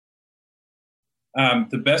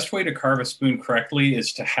The best way to carve a spoon correctly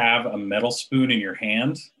is to have a metal spoon in your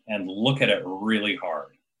hand and look at it really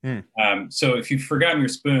hard. Hmm. So if you've forgotten your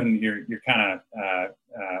spoon, you're kind of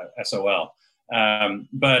SOL.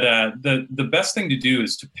 But the best thing to do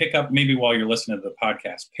is to pick up, maybe while you're listening to the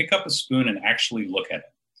podcast, pick up a spoon and actually look at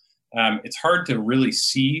it. It's hard to really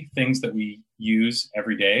see things that we use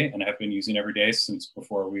every day and have been using every day since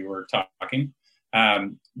before we were talking.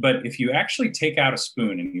 But if you actually take out a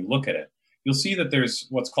spoon and you look at it, you'll see that there's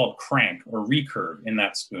what's called crank or recurve in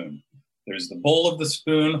that spoon. There's the bowl of the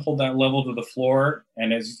spoon, hold that level to the floor.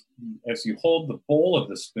 And as you hold the bowl of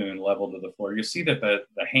the spoon level to the floor, you'll see that the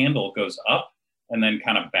handle goes up and then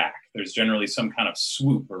kind of back. There's generally some kind of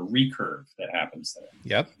swoop or recurve that happens there.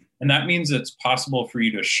 Yep. And that means it's possible for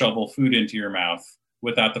you to shovel food into your mouth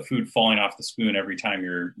without the food falling off the spoon every time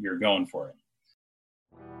you're going for it.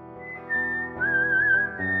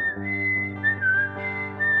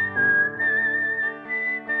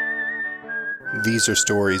 These are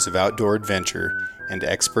stories of outdoor adventure and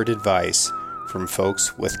expert advice from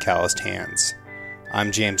folks with calloused hands.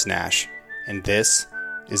 I'm James Nash, and this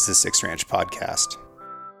is the Six Ranch Podcast.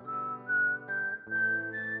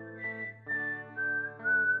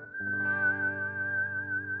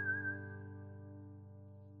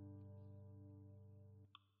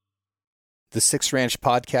 The Six Ranch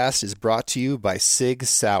Podcast is brought to you by Sig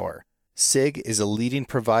Sauer. SIG is a leading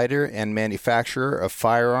provider and manufacturer of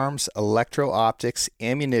firearms, electro-optics,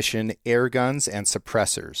 ammunition, air guns, and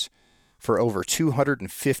suppressors. For over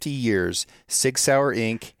 250 years, Sig Sauer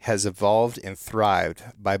Inc. has evolved and thrived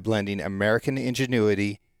by blending American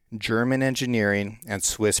ingenuity, German engineering, and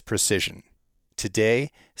Swiss precision.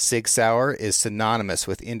 Today, Sig Sauer is synonymous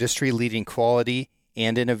with industry-leading quality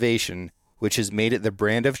and innovation, which has made it the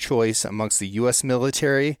brand of choice amongst the U.S.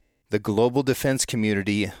 military, the global defense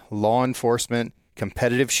community, law enforcement,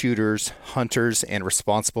 competitive shooters, hunters, and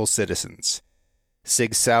responsible citizens.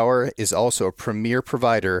 Sig Sauer is also a premier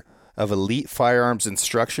provider of elite firearms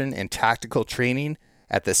instruction and tactical training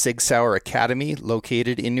at the Sig Sauer Academy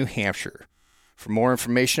located in New Hampshire. For more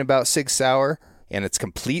information about Sig Sauer and its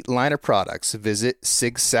complete line of products, visit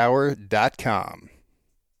sigsauer.com.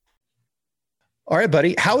 All right,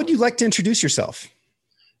 buddy. How would you like to introduce yourself?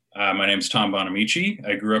 My name's Tom Bonamici.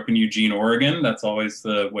 I grew up in Eugene, Oregon. That's always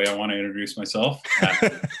the way I want to introduce myself.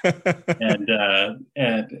 And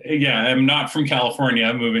yeah, I'm not from California.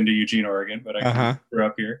 I moved into Eugene, Oregon, but I grew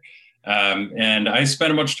up here. And I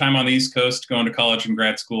spent a bunch of time on the East Coast going to college and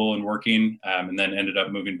grad school and working, and then ended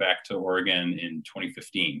up moving back to Oregon in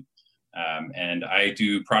 2015. And I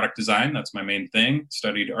do product design. That's my main thing.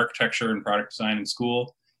 Studied architecture and product design in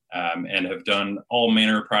school. And have done all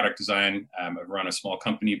manner of product design. I've run a small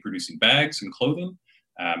company producing bags and clothing.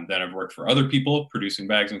 Then I've worked for other people producing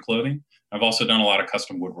bags and clothing. I've also done a lot of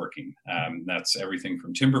custom woodworking. That's everything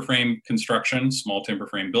from timber frame construction, small timber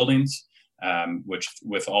frame buildings, which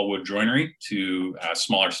with all wood joinery, to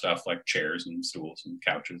smaller stuff like chairs and stools and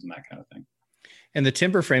couches and that kind of thing. And the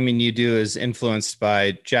timber framing you do is influenced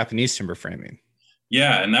by Japanese timber framing.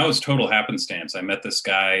 Yeah, and that was total happenstance. I met this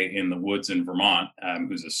guy in the woods in Vermont,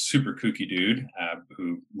 who's a super kooky dude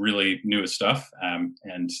who really knew his stuff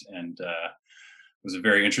and was a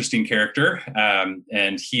very interesting character.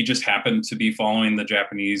 And he just happened to be following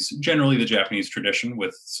generally the Japanese tradition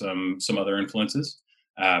with some other influences.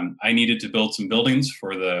 I needed to build some buildings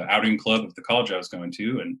for the outing club of the college I was going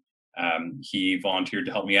to, and he volunteered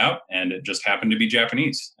to help me out, and it just happened to be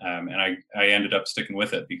Japanese. And I ended up sticking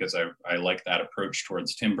with it because I like that approach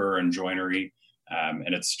towards timber and joinery.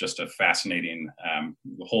 And it's just a fascinating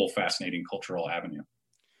cultural avenue.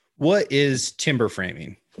 What is timber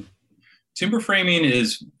framing? Timber framing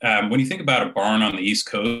is when you think about a barn on the East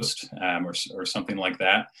Coast or something like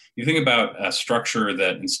that, you think about a structure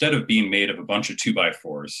that instead of being made of a bunch of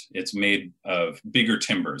 2x4s, it's made of bigger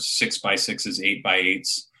timbers, 6x6s,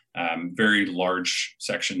 8x8s, very large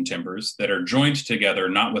section timbers that are joined together,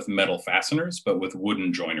 not with metal fasteners, but with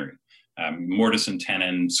wooden joinery, mortise and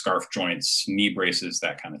tenon, scarf joints, knee braces,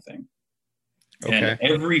 that kind of thing. Okay. And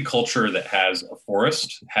every culture that has a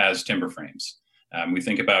forest has timber frames. We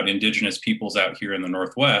think about indigenous peoples out here in the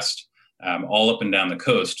Northwest, all up and down the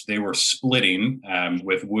coast. They were splitting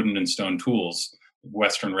with wooden and stone tools,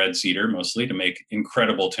 Western red cedar mostly, to make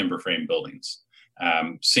incredible timber frame buildings.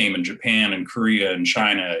 Same in Japan and Korea and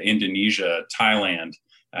China, Indonesia, Thailand,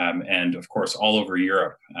 and of course all over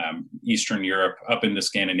Europe, Eastern Europe, up into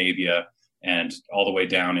Scandinavia, and all the way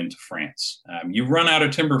down into France. You run out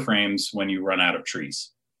of timber frames when you run out of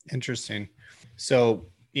trees. Interesting. So,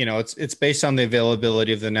 it's based on the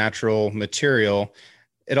availability of the natural material.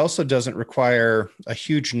 It also doesn't require a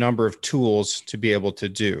huge number of tools to be able to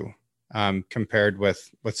do. compared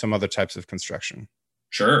with some other types of construction?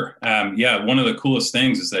 Sure. Yeah, one of the coolest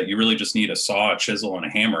things is that you really just need a saw, a chisel, and a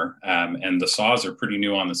hammer, and the saws are pretty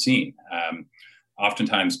new on the scene.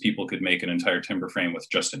 Oftentimes, people could make an entire timber frame with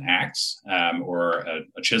just an axe or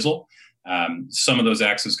a chisel. Some of those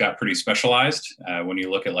axes got pretty specialized. When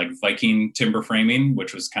you look at like Viking timber framing,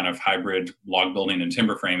 which was kind of hybrid log building and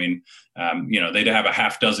timber framing, they'd have a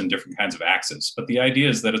half dozen different kinds of axes. But the idea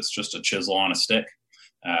is that it's just a chisel on a stick,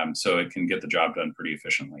 so it can get the job done pretty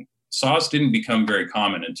efficiently. Saws didn't become very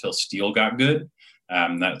common until steel got good.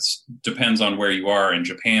 That depends on where you are. In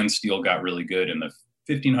Japan, steel got really good in the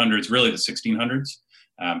 1500s, really the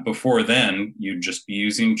 1600s. Before then, you'd just be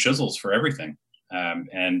using chisels for everything.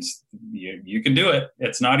 And you can do it.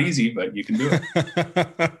 It's not easy, but you can do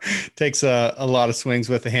it. Takes a lot of swings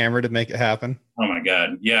with a hammer to make it happen. Oh my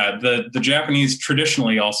God. Yeah. The Japanese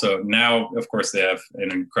traditionally also, now, of course, they have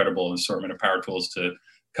an incredible assortment of power tools to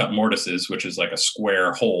cut mortises, which is like a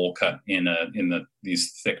square hole cut in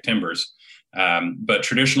these thick timbers. But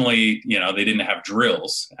traditionally, they didn't have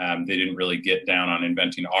drills. They didn't really get down on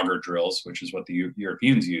inventing auger drills, which is what the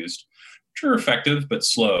Europeans used, which are effective but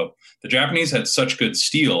slow. The Japanese had such good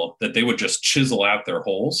steel that they would just chisel out their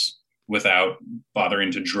holes without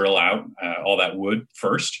bothering to drill out all that wood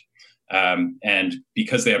first. And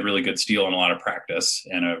because they had really good steel and a lot of practice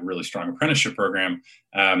and a really strong apprenticeship program,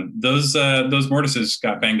 those mortises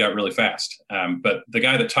got banged out really fast. But the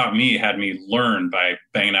guy that taught me had me learn by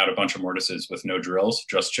banging out a bunch of mortises with no drills,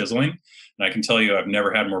 just chiseling. And I can tell you, I've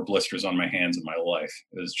never had more blisters on my hands in my life.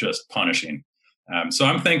 It was just punishing. So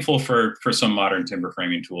I'm thankful for some modern timber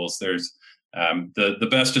framing tools. There's the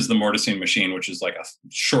best is the mortising machine, which is like a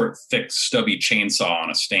short, thick, stubby chainsaw on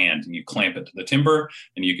a stand, and you clamp it to the timber,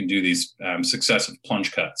 and you can do these successive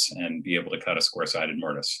plunge cuts and be able to cut a square-sided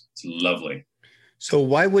mortise. It's lovely. So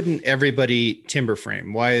why wouldn't everybody timber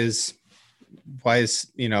frame? Why is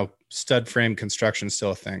stud frame construction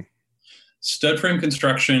still a thing? Stud frame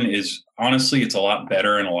construction is honestly, it's a lot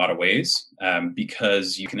better in a lot of ways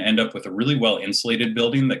because you can end up with a really well insulated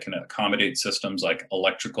building that can accommodate systems like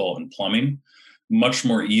electrical and plumbing much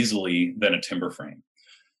more easily than a timber frame.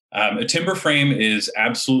 A timber frame is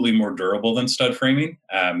absolutely more durable than stud framing.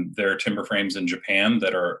 There are timber frames in Japan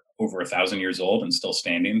that are over 1,000 years old and still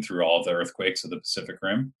standing through all of the earthquakes of the Pacific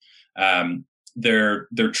Rim. They're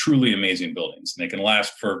truly amazing buildings, and they can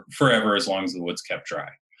last for forever as long as the wood's kept dry.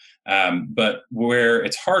 But where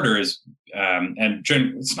it's harder is,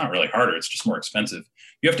 it's not really harder, it's just more expensive.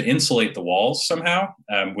 You have to insulate the walls somehow,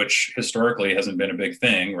 which historically hasn't been a big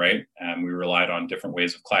thing, right? We relied on different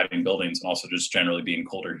ways of cladding buildings and also just generally being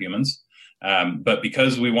colder humans. But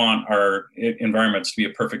because we want our environments to be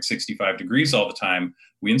a perfect 65 degrees all the time,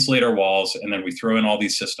 we insulate our walls and then we throw in all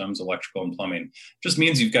these systems, electrical and plumbing. It just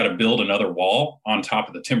means you've got to build another wall on top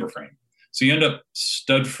of the timber frame. So you end up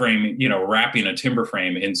stud framing, wrapping a timber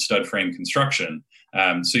frame in stud frame construction.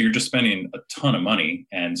 So you're just spending a ton of money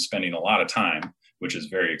and spending a lot of time, which is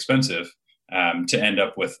very expensive, to end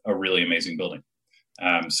up with a really amazing building.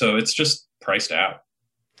 So it's just priced out.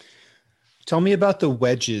 Tell me about the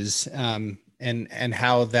wedges and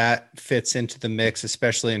how that fits into the mix,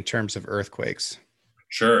 especially in terms of earthquakes.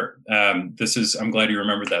 Sure. I'm glad you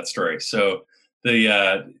remembered that story. So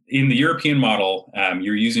in the European model,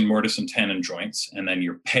 you're using mortise and tenon joints, and then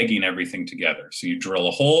you're pegging everything together. So you drill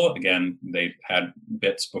a hole. Again, they had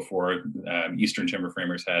bits before Eastern timber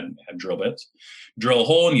framers had drill bits. Drill a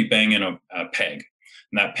hole and you bang in a peg.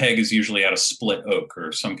 And that peg is usually out of split oak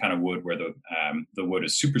or some kind of wood where the wood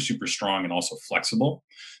is super, super strong and also flexible.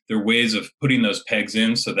 There are ways of putting those pegs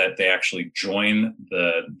in so that they actually join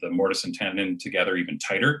the mortise and tenon together even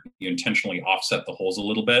tighter. You intentionally offset the holes a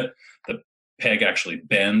little bit. The peg actually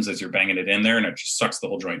bends as you're banging it in there, and it just sucks the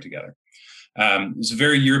whole joint together. It's a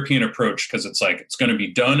very European approach because it's like it's going to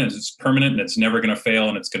be done and it's permanent and it's never going to fail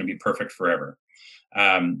and it's going to be perfect forever.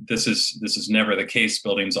 This is never the case.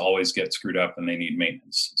 Buildings always get screwed up and they need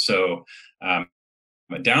maintenance. So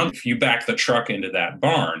if you back the truck into that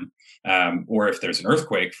barn, or if there's an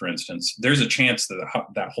earthquake, for instance, there's a chance that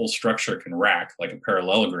that whole structure can rack like a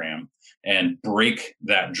parallelogram and break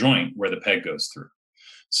that joint where the peg goes through.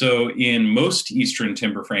 So in most Eastern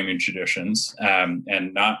timber framing traditions,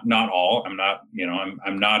 and not all, I'm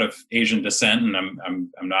not of Asian descent, and I'm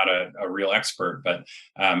not a real expert, but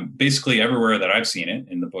basically everywhere that I've seen it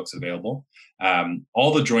in the books available,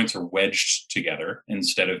 all the joints are wedged together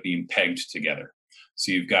instead of being pegged together.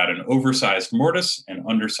 So you've got an oversized mortise, an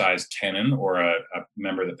undersized tenon, or a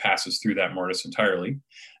member that passes through that mortise entirely,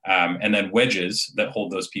 and then wedges that hold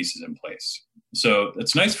those pieces in place. So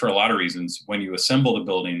it's nice for a lot of reasons. When you assemble the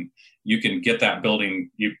building, you can get that building,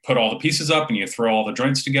 you put all the pieces up and you throw all the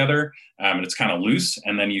joints together, and it's kind of loose.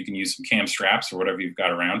 And then you can use some cam straps or whatever you've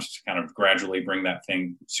got around to kind of gradually bring that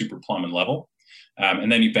thing super plumb and level.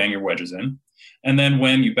 And then you bang your wedges in. And then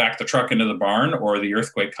when you back the truck into the barn or the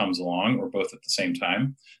earthquake comes along, or both at the same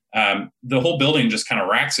time, the whole building just kind of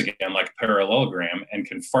racks again like a parallelogram and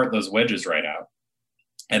can fart those wedges right out.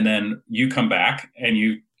 And then you come back and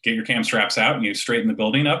you get your cam straps out and you straighten the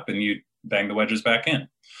building up and you bang the wedges back in.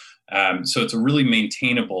 So it's a really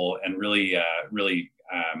maintainable and really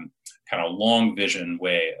kind of long vision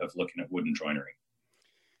way of looking at wooden joinery.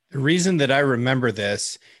 The reason that I remember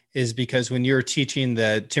this is because when you were teaching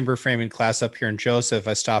the timber framing class up here in Joseph,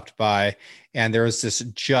 I stopped by and there was this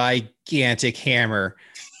gigantic hammer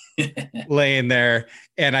laying there,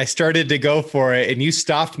 and I started to go for it, and you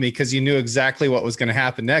stopped me because you knew exactly what was going to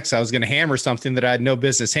happen next. I was going to hammer something that I had no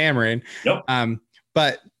business hammering. Yep.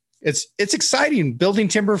 But it's exciting. Building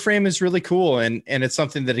timber frame is really cool, and it's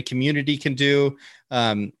something that a community can do.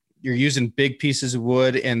 You're using big pieces of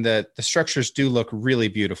wood, and the structures do look really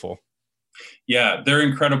beautiful. Yeah, they're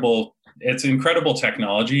incredible. It's incredible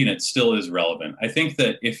technology, and it still is relevant. I think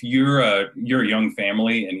that if you're a young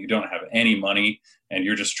family and you don't have any money and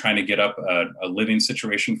you're just trying to get up a living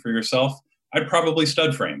situation for yourself, I'd probably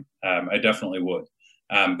stud frame. I definitely would.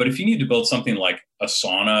 But if you need to build something like a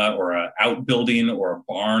sauna or an outbuilding or a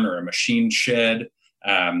barn or a machine shed,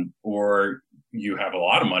 or you have a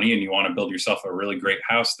lot of money and you want to build yourself a really great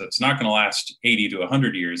house that's not going to last 80 to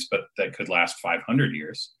 100 years, but that could last 500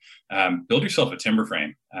 years, build yourself a timber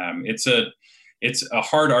frame. It's a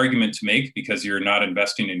hard argument to make because you're not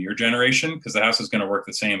investing in your generation, because the house is going to work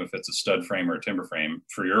the same if it's a stud frame or a timber frame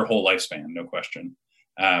for your whole lifespan, no question.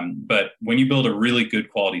 But when you build a really good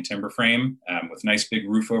quality timber frame with nice big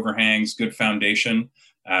roof overhangs, good foundation,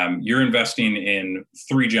 you're investing in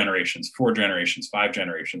 3 generations, 4 generations, 5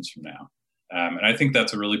 generations from now. And I think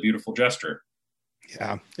that's a really beautiful gesture.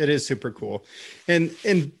 Yeah, it is super cool.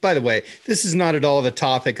 And by the way, this is not at all the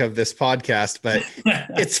topic of this podcast, but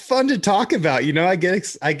it's fun to talk about. You know, I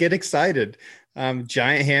get excited.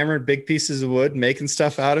 Giant hammer, big pieces of wood, making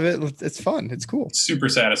stuff out of it. It's fun. It's cool. Super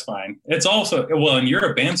satisfying. It's also, well, and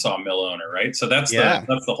you're a bandsaw mill owner, right? So that's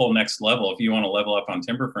the whole next level. If you want to level up on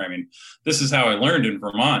timber framing, this is how I learned in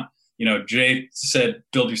Vermont. You know, Jay said,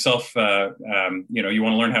 build yourself, you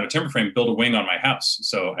want to learn how to timber frame, build a wing on my house.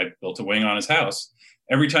 So I built a wing on his house.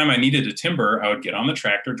 Every time I needed a timber, I would get on the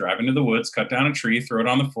tractor, drive into the woods, cut down a tree, throw it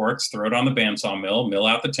on the forks, throw it on the bandsaw mill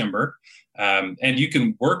out the timber. And you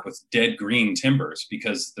can work with dead green timbers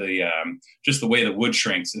because just the way the wood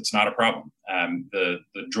shrinks, it's not a problem. The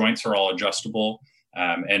joints are all adjustable.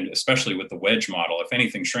 And especially with the wedge model, if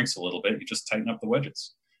anything shrinks a little bit, you just tighten up the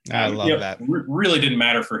wedges. I love that. Really didn't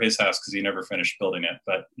matter for his house because he never finished building it,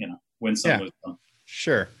 but win some, lose some.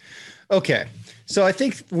 Sure. Okay. So I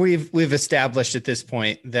think we've established at this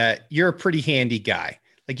point that you're a pretty handy guy.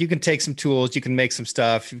 Like, you can take some tools, you can make some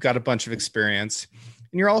stuff, you've got a bunch of experience,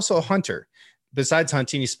 and you're also a hunter. Besides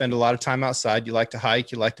hunting, you spend a lot of time outside. You like to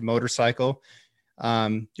hike, you like to motorcycle.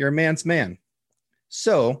 You're a man's man.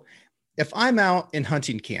 So if I'm out in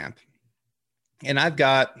hunting camp and I've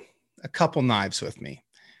got a couple knives with me,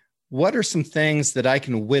 what are some things that I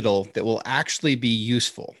can whittle that will actually be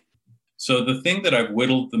useful? So the thing that I've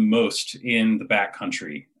whittled the most in the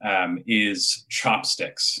backcountry is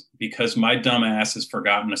chopsticks, because my dumb ass has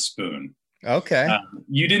forgotten a spoon. Okay.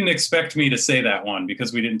 You didn't expect me to say that one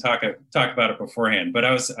because we didn't talk about it beforehand, but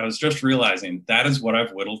I was just realizing that is what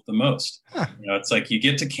I've whittled the most. Huh. It's like you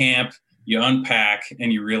get to camp, you unpack,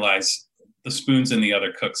 and you realize the spoon's in the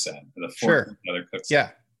other cook set, the fork in the other cook set.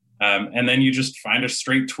 Yeah. And then you just find a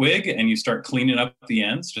straight twig and you start cleaning up the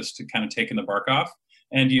ends just to kind of taking the bark off.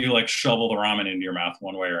 And you like shovel the ramen into your mouth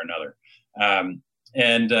one way or another.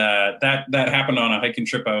 That happened on a hiking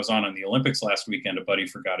trip I was on the Olympics last weekend. A buddy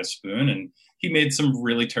forgot his spoon and he made some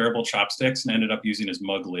really terrible chopsticks and ended up using his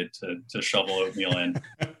mug lid to shovel oatmeal in.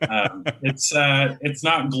 It's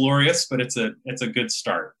not glorious, but it's a good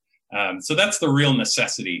start. So that's the real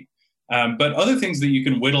necessity. But other things that you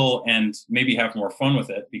can whittle and maybe have more fun with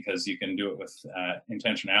it because you can do it with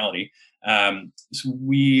intentionality.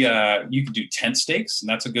 You could do tent stakes, and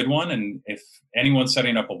that's a good one. And if anyone's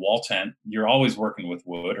setting up a wall tent, you're always working with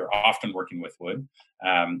wood, or often working with wood,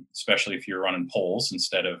 especially if you're running poles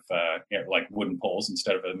instead of like wooden poles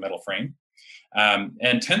instead of a metal frame.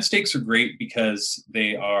 And tent stakes are great because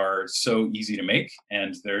they are so easy to make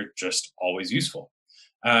and they're just always useful.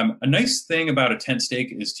 A nice thing about a tent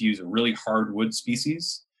stake is to use a really hard wood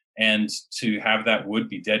species and to have that wood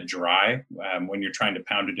be dead dry when you're trying to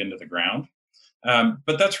pound it into the ground.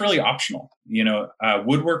 But that's really optional.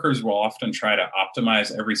 Woodworkers will often try to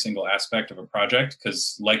optimize every single aspect of a project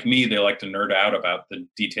because, like me, they like to nerd out about the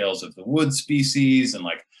details of the wood species and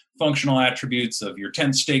like functional attributes of your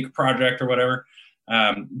tent stake project or whatever.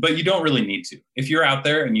 But you don't really need to. If you're out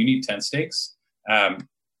there and you need tent stakes,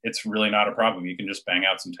 it's really not a problem. You can just bang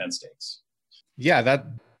out some tent stakes. Yeah, that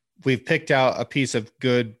we've picked out a piece of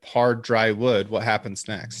good, hard, dry wood. What happens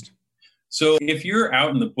next? So if you're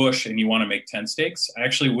out in the bush and you want to make tent stakes, I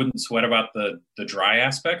actually wouldn't sweat about the dry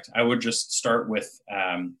aspect. I would just start with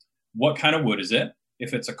what kind of wood is it?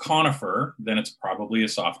 If it's a conifer, then it's probably a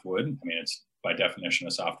softwood. I mean, it's by definition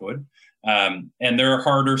a softwood. And there are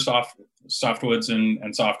harder softwoods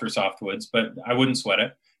and softer softwoods, but I wouldn't sweat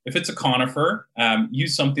it. If it's a conifer,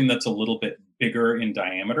 use something that's a little bit bigger in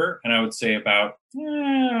diameter, and I would say about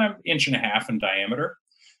 1.5 inches in diameter.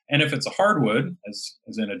 And if it's a hardwood, as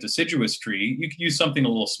in a deciduous tree, you could use something a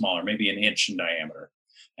little smaller, maybe 1 inch in diameter.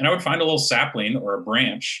 And I would find a little sapling or a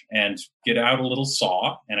branch and get out a little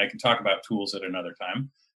saw, and I can talk about tools at another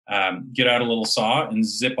time. Get out a little saw and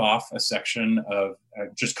zip off a section of,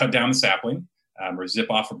 just cut down the sapling or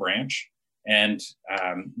zip off a branch. And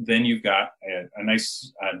then you've got a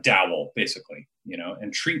nice dowel, basically,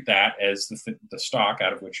 and treat that as the stock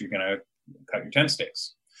out of which you're going to cut your tent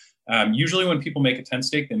stakes. Usually when people make a tent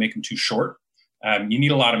stake, they make them too short. You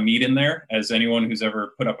need a lot of meat in there. As anyone who's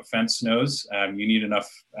ever put up a fence knows, you need enough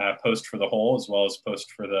post for the hole as well as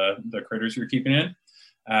post for the critters you're keeping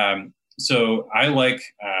in. So I like,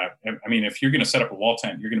 if you're going to set up a wall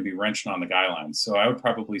tent, you're going to be wrenching on the guy lines. So I would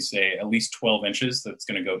probably say at least 12 inches that's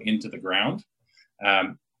going to go into the ground.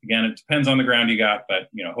 Again, it depends on the ground you got, but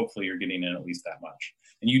hopefully you're getting in at least that much.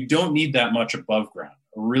 And you don't need that much above ground.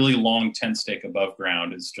 A really long tent stake above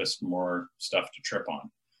ground is just more stuff to trip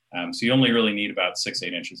on. So you only really need about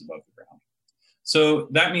 6-8 inches above the ground. So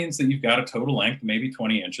that means that you've got a total length, maybe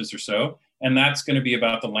 20 inches or so, and that's going to be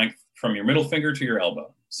about the length from your middle finger to your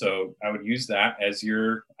elbow. So I would use that as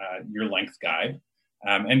your length guide,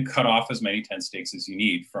 and cut off as many tent stakes as you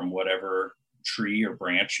need from whatever tree or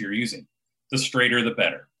branch you're using. The straighter, the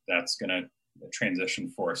better. That's going to transition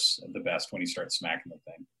force the best when you start smacking the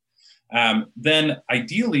thing. Then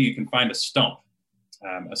ideally you can find a stump.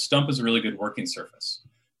 A stump is a really good working surface.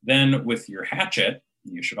 Then with your hatchet,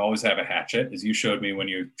 you should always have a hatchet, as you showed me when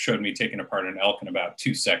you showed me taking apart an elk in about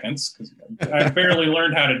 2 seconds, because I barely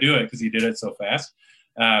learned how to do it because you did it so fast.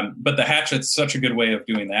 But the hatchet's such a good way of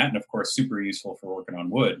doing that, and of course super useful for working on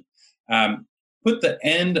wood. Put the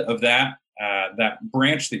end of that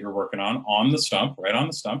branch that you're working on the stump, right on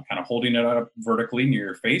the stump, kind of holding it up vertically near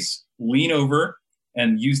your face. Lean over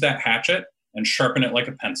and use that hatchet and sharpen it like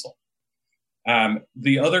a pencil.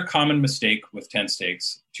 The other common mistake with tent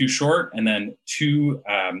stakes, too short and then too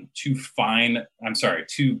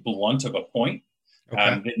blunt of a point.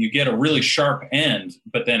 Okay. That you get a really sharp end,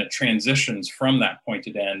 but then it transitions from that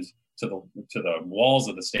pointed end to the walls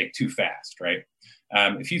of the stake too fast, right?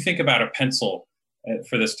 If you think about a pencil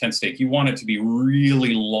for this tent stake, you want it to be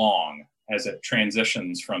really long as it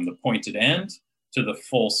transitions from the pointed end to the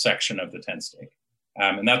full section of the tent stake.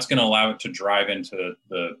 And that's going to allow it to drive into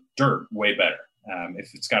the dirt way better.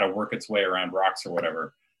 If it's got to work its way around rocks or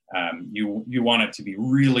whatever, you want it to be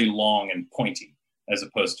really long and pointy, as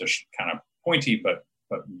opposed to kind of pointy but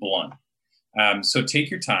blunt. So take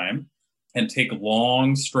your time and take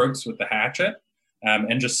long strokes with the hatchet,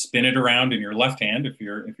 and just spin it around in your left hand if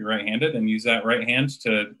you're right-handed, and use that right hand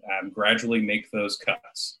to gradually make those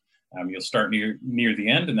cuts. You'll start near the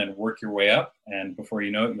end and then work your way up, and before you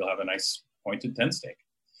know it, you'll have a nice pointed tent stake.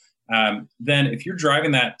 Then if you're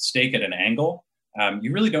driving that stake at an angle,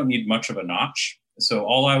 you really don't need much of a notch. So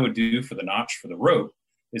all I would do for the notch for the rope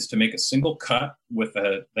is to make a single cut with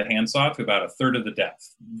the handsaw to about 1/3 of the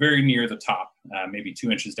depth, very near the top, maybe 2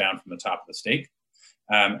 inches down from the top of the stake.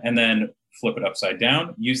 And then flip it upside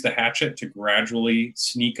down, use the hatchet to gradually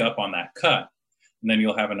sneak up on that cut. And then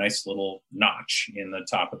you'll have a nice little notch in the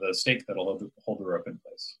top of the stake that'll hold the rope in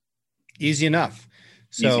place. Easy enough.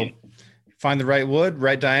 So find the right wood,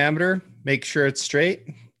 right diameter, make sure it's straight,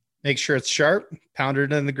 make sure it's sharp, pound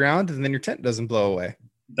it in the ground, and then your tent doesn't blow away.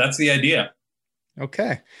 That's the idea.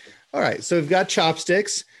 Okay. All right. So we've got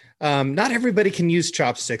chopsticks. Not everybody can use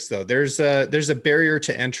chopsticks though. There's a barrier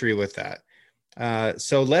to entry with that.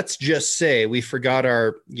 So let's just say we forgot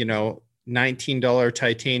our, $19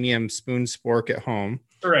 titanium spoon spork at home.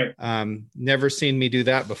 Right. Never seen me do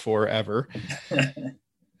that before, ever.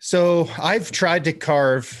 So I've tried to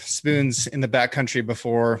carve spoons in the backcountry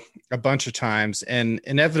before a bunch of times, and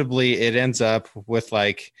inevitably it ends up with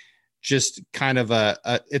like just kind of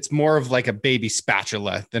it's more of like a baby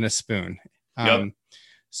spatula than a spoon. Yep.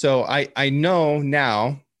 So I know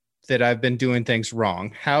now that I've been doing things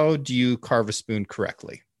wrong. How do you carve a spoon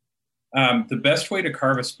correctly? The best way to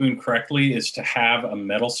carve a spoon correctly is to have a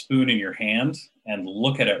metal spoon in your hand and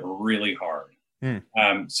look at it really hard.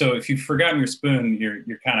 Hmm. So if you've forgotten your spoon,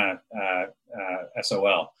 you're kind of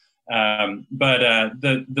SOL. But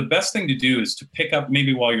the best thing to do is to pick up,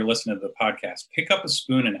 maybe while you're listening to the podcast, pick up a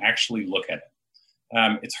spoon and actually look at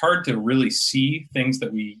it. It's hard to really see things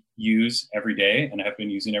that we use every day and have been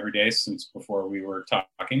using every day since before we were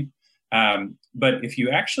talking. But if you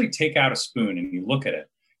actually take out a spoon and you look at it,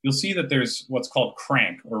 you'll see that there's what's called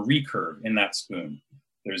crank or recurve in that spoon.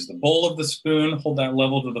 There's the bowl of the spoon, hold that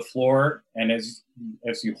level to the floor. And as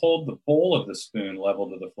you hold the bowl of the spoon level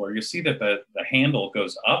to the floor, you'll see that the handle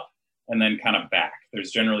goes up and then kind of back.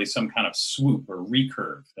 There's generally some kind of swoop or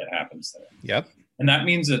recurve that happens there. Yep. And that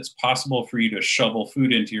means it's possible for you to shovel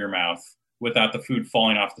food into your mouth without the food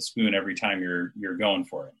falling off the spoon every time you're going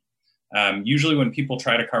for it. Usually when people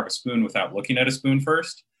try to carve a spoon without looking at a spoon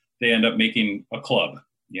first, they end up making a club,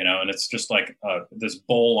 and it's just like this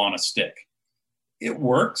bowl on a stick. It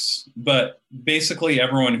works, but basically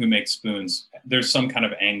everyone who makes spoons, there's some kind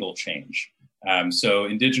of angle change. So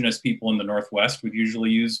indigenous people in the Northwest would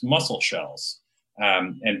usually use mussel shells.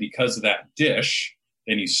 And because of that dish,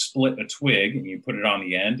 then you split a twig and you put it on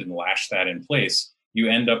the end and lash that in place. You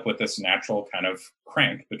end up with this natural kind of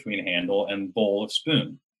crank between handle and bowl of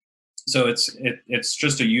spoon. So it's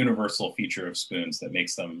just a universal feature of spoons that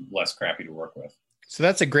makes them less crappy to work with. So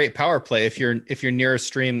that's a great power play. If you're near a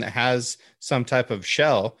stream that has some type of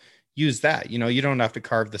shell, use that. You don't have to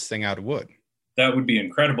carve this thing out of wood. That would be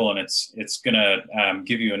incredible, and it's gonna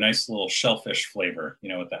give you a nice little shellfish flavor,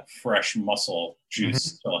 with that fresh mussel juice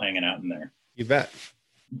still hanging out in there. You bet.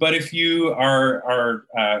 But if you are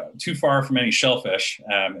too far from any shellfish,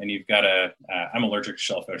 and you've got I'm allergic to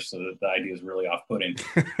shellfish, so the idea is really off-putting.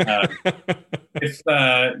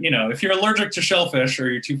 If you're allergic to shellfish or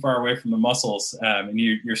you're too far away from the mussels, and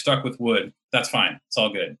you're stuck with wood, that's fine. It's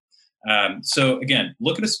all good. So again,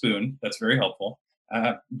 look at a spoon. That's very helpful.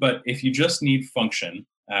 But if you just need function,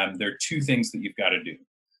 there are two things that you've got to do.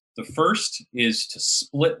 The first is to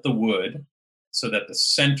split the wood so that the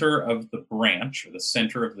center of the branch or the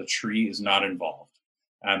center of the tree is not involved.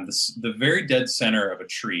 The very dead center of a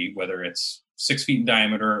tree, whether it's 6 feet in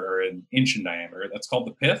diameter or an inch in diameter, that's called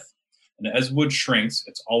the pith. And as wood shrinks,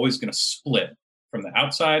 it's always going to split from the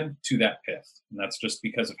outside to that pith. And that's just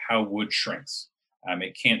because of how wood shrinks.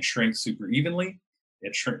 It can't shrink super evenly.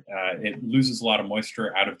 It loses a lot of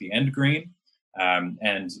moisture out of the end grain.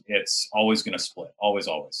 And it's always going to split, always,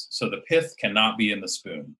 always. So the pith cannot be in the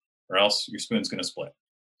spoon, or else your spoon's going to split.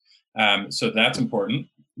 So that's important.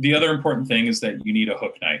 The other important thing is that you need a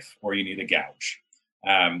hook knife or you need a gouge,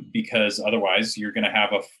 because otherwise you're going to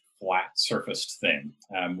have a flat surfaced thing.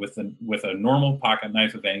 With a normal pocket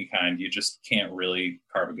knife of any kind, you just can't really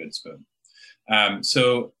carve a good spoon.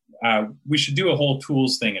 So we should do a whole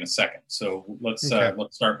tools thing in a second. So let's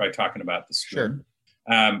start by talking about the spoon.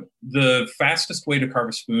 Sure. The fastest way to carve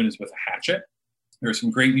a spoon is with a hatchet. There are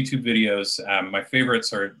some great YouTube videos. My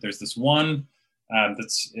favorites are, there's this one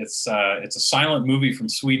it's a silent movie from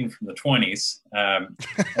Sweden from the 20s.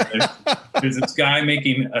 There's this guy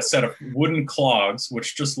making a set of wooden clogs,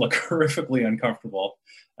 which just look horrifically uncomfortable.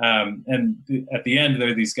 And at the end, there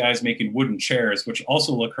are these guys making wooden chairs, which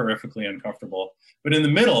also look horrifically uncomfortable. But in the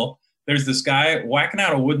middle, there's this guy whacking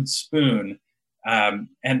out a wooden spoon. And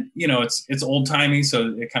it's old timey,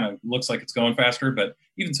 so it kind of looks like it's going faster. But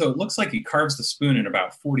even so, it looks like he carves the spoon in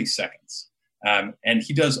about 40 seconds. And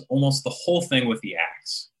he does almost the whole thing with the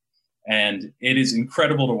axe. And it is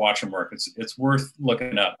incredible to watch him work. It's worth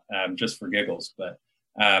looking up just for giggles. But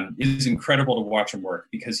it is incredible to watch him work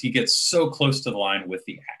because he gets so close to the line with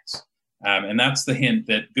the axe. And that's the hint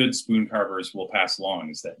that good spoon carvers will pass along,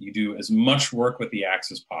 is that you do as much work with the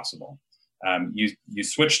axe as possible. You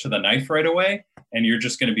switch to the knife right away, and you're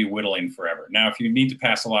just going to be whittling forever. Now, if you need to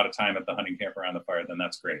pass a lot of time at the hunting camp around the fire, then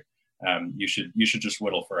that's great. You should just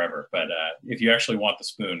whittle forever. But if you actually want the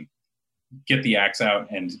spoon, get the axe out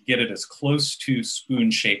and get it as close to spoon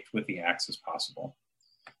shaped with the axe as possible.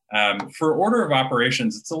 For order of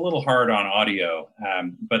operations, it's a little hard on audio,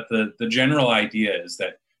 but the general idea is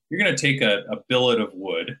that you're going to take a billet of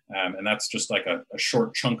wood, and that's just like a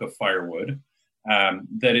short chunk of firewood.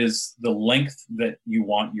 That is the length that you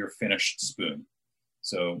want your finished spoon.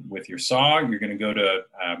 So with your saw, you're going to go to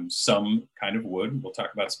some kind of wood. We'll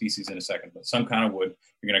talk about species in a second, but some kind of wood.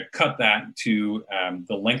 You're going to cut that to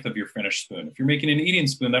the length of your finished spoon. If you're making an eating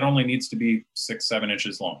spoon, that only needs to be 6-7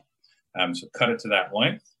 inches long. So cut it to that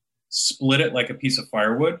length. Split it like a piece of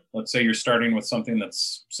firewood. Let's say you're starting with something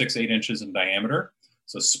that's 6-8 inches in diameter.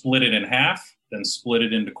 So split it in half, then split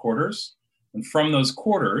it into quarters. And from those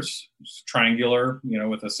quarters, triangular,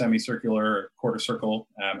 with a semicircular quarter circle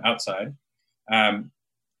outside,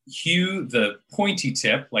 hew the pointy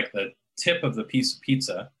tip, like the tip of the piece of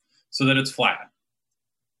pizza, so that it's flat.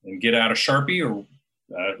 And get out a Sharpie or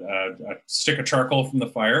a stick of charcoal from the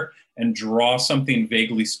fire and draw something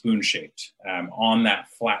vaguely spoon-shaped on that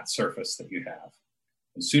flat surface that you have.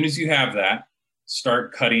 As soon as you have that,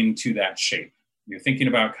 start cutting to that shape. You're thinking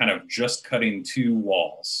about kind of just cutting 2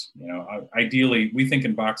 walls. Ideally, we think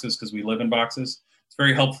in boxes because we live in boxes. It's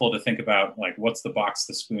very helpful to think about like what's the box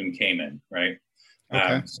the spoon came in, right?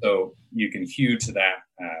 Okay. So you can hew to that.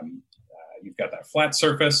 You've got that flat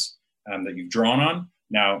surface that you've drawn on.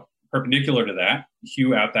 Now, perpendicular to that,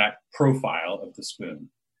 hew out that profile of the spoon.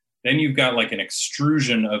 Then you've got like an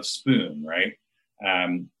extrusion of spoon, right?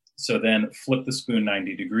 So then flip the spoon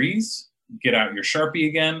 90 degrees, get out your Sharpie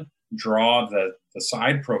again, draw the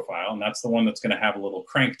side profile, and that's the one that's going to have a little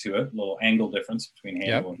crank to it, a little angle difference between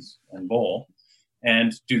handle and bowl,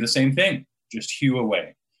 and do the same thing, just hew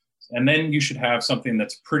away. And then you should have something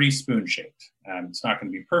that's pretty spoon-shaped. It's not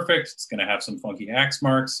going to be perfect. It's going to have some funky axe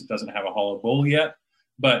marks. It doesn't have a hollow bowl yet,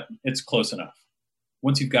 but it's close enough.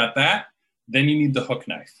 Once you've got that, then you need the hook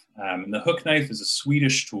knife. And the hook knife is a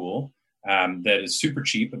Swedish tool that is super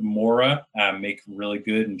cheap. Mora make really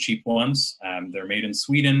good and cheap ones. They're made in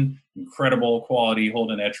Sweden, incredible quality,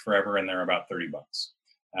 hold an edge forever, and they're about $30.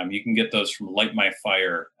 You can get those from Light My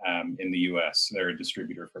Fire in the U.S. They're a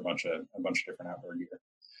distributor for a bunch of different outdoor gear.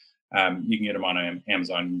 You can get them on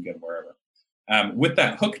Amazon. You can get them wherever. With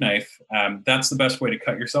that hook knife, that's the best way to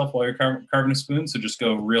cut yourself while you're carving a spoon. So just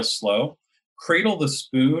go real slow. Cradle the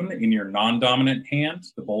spoon in your non-dominant hand,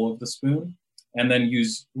 the bowl of the spoon, and then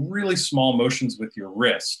use really small motions with your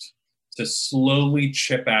wrist to slowly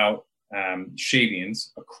chip out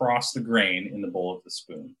shavings across the grain in the bowl of the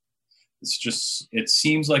spoon. It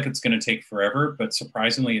seems like it's going to take forever, but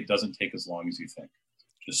surprisingly, it doesn't take as long as you think.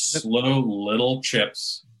 Just slow little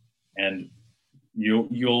chips, and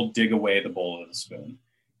you'll dig away the bowl of the spoon.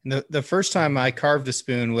 The first time I carved a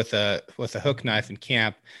spoon with a hook knife in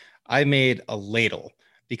camp, I made a ladle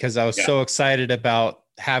because I was so excited about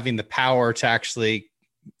having the power to actually,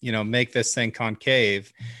 make this thing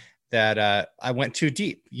concave that I went too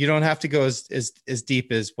deep. You don't have to go as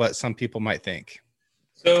deep as what some people might think.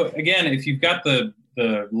 So again, if you've got the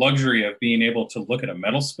luxury of being able to look at a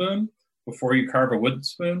metal spoon before you carve a wood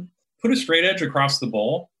spoon, put a straight edge across the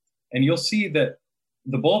bowl, and you'll see that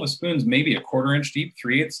the bowl of a spoon is maybe 1/4 inch deep,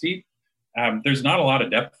 3/8 deep. There's not a lot of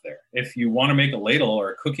depth there. If you want to make a ladle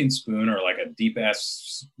or a cooking spoon or like a deep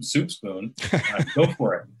ass soup spoon, go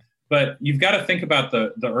for it. But you've got to think about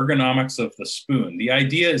the ergonomics of the spoon. The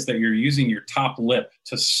idea is that you're using your top lip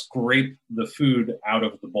to scrape the food out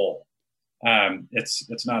of the bowl.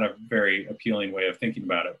 It's not a very appealing way of thinking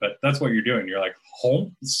about it, but that's what you're doing. You're like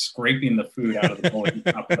scraping the food out of the bowl with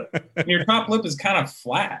your top lip. And your top lip is kind of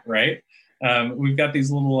flat, right? We've got these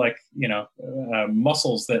little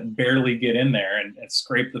muscles that barely get in there and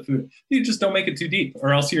scrape the food. You just don't make it too deep,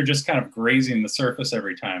 or else you're just kind of grazing the surface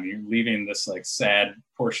every time. You're leaving this like sad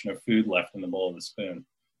portion of food left in the bowl of the spoon.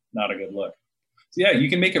 Not a good look. So yeah, you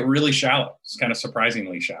can make it really shallow. It's kind of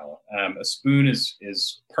surprisingly shallow. A spoon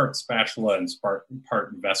is part spatula and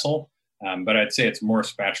part vessel, but I'd say it's more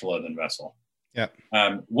spatula than vessel. Yeah.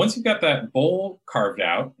 Once you've got that bowl carved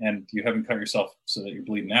out and you haven't cut yourself so that you're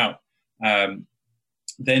bleeding out,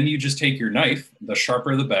 then you just take your knife, the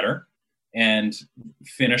sharper the better, and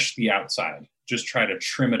finish the outside. Just try to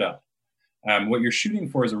trim it up. What you're shooting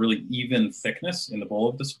for is a really even thickness in the bowl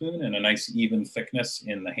of the spoon and a nice even thickness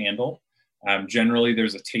in the handle. Generally,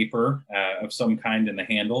 there's a taper of some kind in the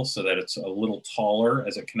handle so that it's a little taller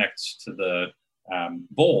as it connects to the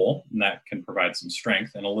bowl, and that can provide some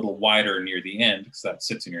strength, and a little wider near the end because that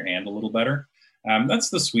sits in your hand a little better. That's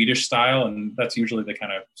the Swedish style, and that's usually the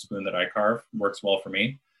kind of spoon that I carve. Works well for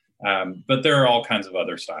me. But there are all kinds of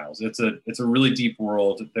other styles. It's a really deep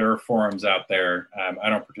world. There are forums out there. I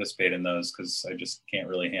don't participate in those because I just can't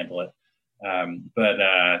really handle it.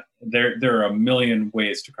 But there are a million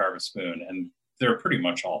ways to carve a spoon, and they're pretty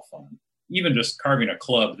much all fun. Even just carving a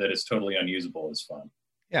club that is totally unusable is fun.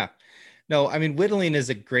 Yeah. No, I mean, whittling is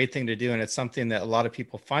a great thing to do, and it's something that a lot of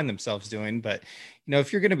people find themselves doing. But,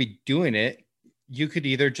 if you're going to be doing it, you could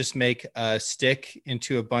either just make a stick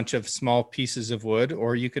into a bunch of small pieces of wood,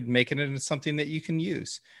 or you could make it into something that you can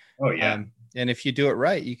use. Oh, yeah. And if you do it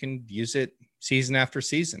right, you can use it season after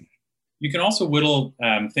season. You can also whittle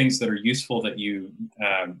things that are useful that you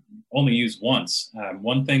only use once.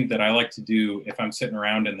 One thing that I like to do if I'm sitting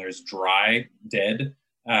around and there's dry, dead,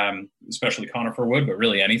 especially conifer wood, but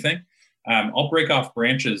really anything, I'll break off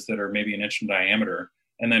branches that are maybe an inch in diameter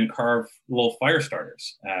and then carve little fire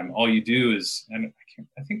starters. All you do is, and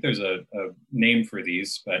I think there's a name for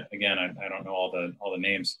these, but again, I don't know all the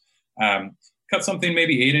names. Cut something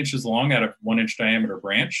maybe 8 inches long out of 1 inch diameter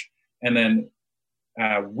branch, and then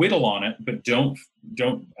whittle on it, but don't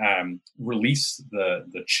release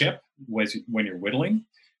the chip when you're whittling,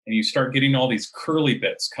 and you start getting all these curly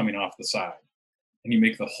bits coming off the side, and you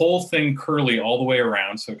make the whole thing curly all the way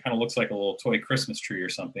around, so it kind of looks like a little toy Christmas tree or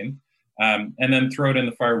something, and then throw it in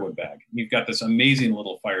the firewood bag. You've got this amazing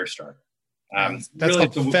little fire starter. That's really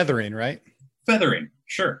called feathering, right? Feathering,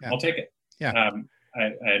 sure, yeah. I'll take it. Yeah,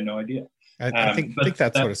 I had no idea. I think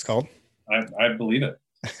that's what it's called. I believe it.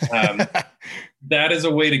 That is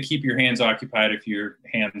a way to keep your hands occupied if your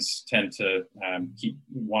hands tend to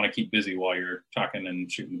want to keep busy while you're talking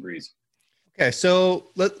and shooting the breeze. Okay, so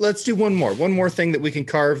let's do one more thing that we can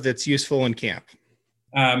carve that's useful in camp.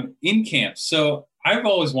 In camp, so I've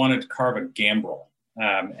always wanted to carve a gambrel,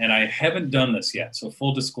 and I haven't done this yet. So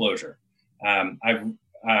full disclosure,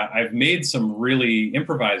 I've made some really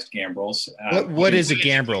improvised gambrels. What is a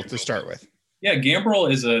gambrel to start with? Yeah, gambrel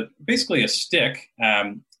is basically a stick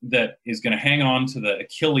that is going to hang on to the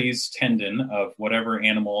Achilles tendon of whatever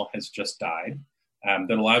animal has just died.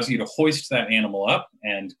 That allows you to hoist that animal up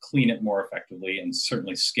and clean it more effectively, and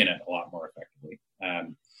certainly skin it a lot more effectively.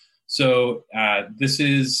 So this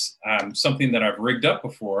is something that I've rigged up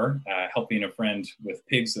before, helping a friend with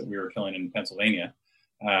pigs that we were killing in Pennsylvania.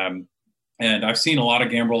 And I've seen a lot of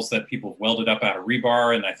gambrels that people have welded up out of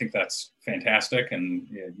rebar, and I think that's fantastic, and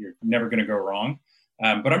you're never going to go wrong.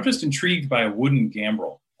 But I'm just intrigued by a wooden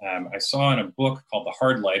gambrel. I saw in a book called The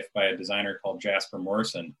Hard Life by a designer called Jasper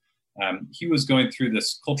Morrison. He was going through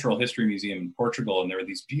this cultural history museum in Portugal, and there were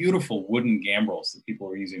these beautiful wooden gambrels that people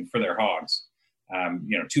were using for their hogs,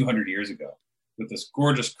 200 years ago, with this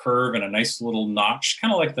gorgeous curve and a nice little notch,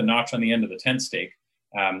 kind of like the notch on the end of the tent stake,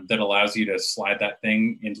 that allows you to slide that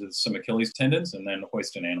thing into some Achilles tendons and then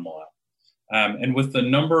hoist an animal out. And with the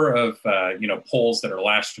number of poles that are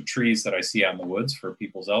lashed to trees that I see out in the woods for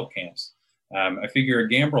people's elk camps, I figure a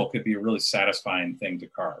gambrel could be a really satisfying thing to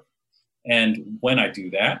carve. And when I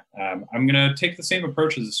do that, I'm going to take the same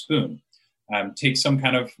approach as a spoon. Take some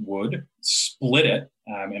kind of wood, split it.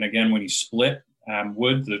 And again, when you split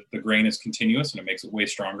wood, the grain is continuous and it makes it way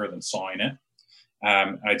stronger than sawing it.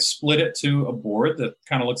 I'd split it to a board that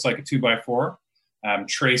kind of looks like a 2x4,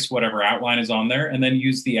 trace whatever outline is on there, and then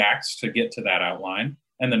use the axe to get to that outline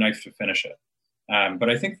and the knife to finish it. But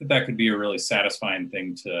I think that could be a really satisfying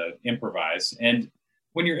thing to improvise. And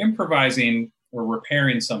when you're improvising or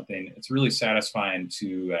repairing something, it's really satisfying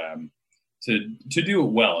to do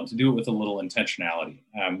it well and to do it with a little intentionality.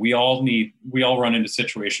 We all run into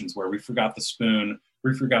situations where we forgot the spoon,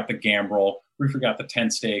 we forgot the gambrel, we forgot the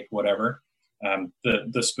tent stake, whatever.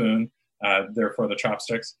 The spoon, therefore the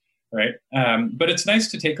chopsticks, right? But it's nice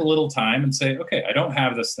to take a little time and say, okay, I don't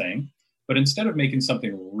have this thing, but instead of making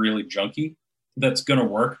something really junky that's going to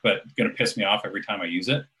work but going to piss me off every time I use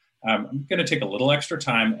it, I'm going to take a little extra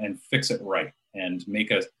time and fix it right and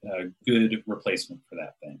make a good replacement for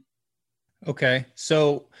that thing. Okay,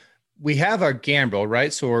 so we have our gambrel,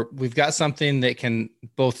 right? So we've got something that can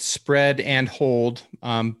both spread and hold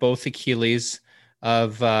both Achilles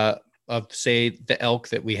of say the elk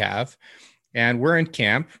that we have, and we're in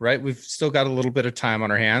camp, right? We've still got a little bit of time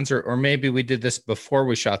on our hands, or maybe we did this before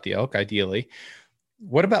we shot the elk, ideally.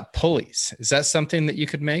 What about pulleys? Is that something that you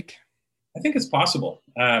could make? I think it's possible.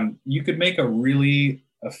 You could make a really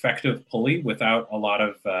effective pulley without a lot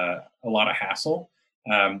of hassle,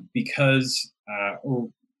 because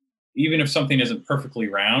even if something isn't perfectly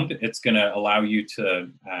round, it's going to allow you to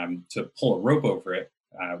pull a rope over it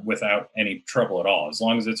without any trouble at all. As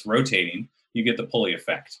long as it's rotating, you get the pulley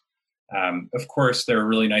effect. Of course, there are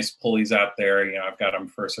really nice pulleys out there. I've got them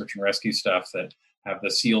for search and rescue stuff that have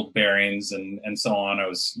the sealed bearings and so on. I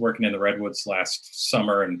was working in the redwoods last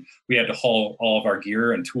summer, and we had to haul all of our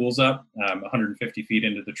gear and tools up 150 feet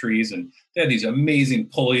into the trees, and they had these amazing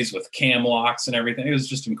pulleys with cam locks and everything. It was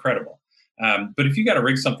just incredible. But if you got to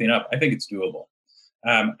rig something up, I think it's doable.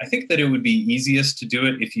 I think that it would be easiest to do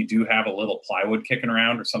it if you do have a little plywood kicking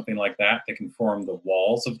around or something like that that can form the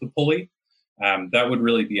walls of the pulley. That would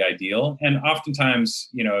really be ideal. And oftentimes,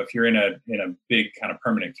 if you're in a big kind of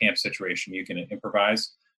permanent camp situation, you can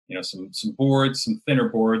improvise, some boards, some thinner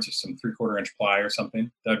boards, or some 3/4 inch ply or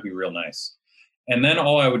something. That would be real nice. And then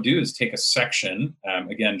all I would do is take a section,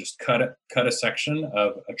 again, just cut a section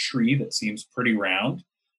of a tree that seems pretty round,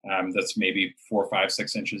 that's maybe 4, 5,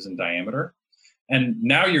 6 inches in diameter. And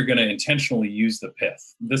now you're going to intentionally use the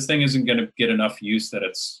pith. This thing isn't going to get enough use that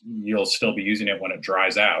you'll still be using it when it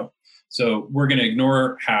dries out. So we're going to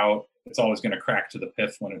ignore how it's always going to crack to the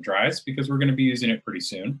pith when it dries because we're going to be using it pretty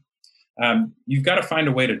soon. You've got to find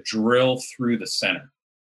a way to drill through the center.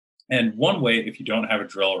 And one way, if you don't have a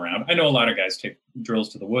drill around, I know a lot of guys take drills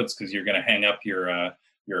to the woods because you're going to hang up your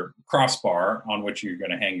crossbar on which you're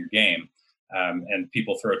going to hang your game. And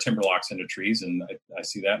people throw timber locks into trees, and I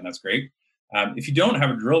see that, and that's great. If you don't have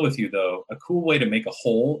a drill with you, though, a cool way to make a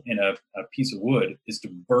hole in a piece of wood is to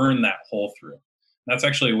burn that hole through. That's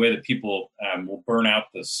actually a way that people will burn out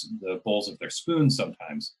the bowls of their spoons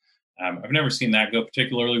sometimes. I've never seen that go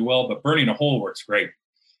particularly well, but burning a hole works great.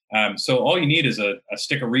 So all you need is a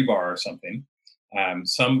stick of rebar or something,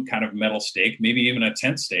 some kind of metal stake, maybe even a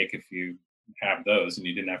tent stake if you have those and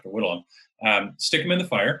you didn't have to whittle them. Stick them in the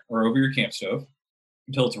fire or over your camp stove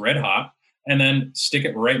until it's red hot, and then stick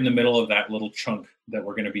it right in the middle of that little chunk that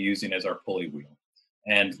we're going to be using as our pulley wheel.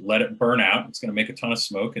 And let it burn out. It's going to make a ton of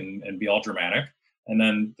smoke and be all dramatic. And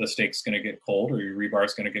then the stake's going to get cold, or your rebar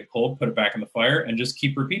is going to get cold, put it back in the fire, and just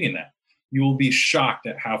keep repeating that. You will be shocked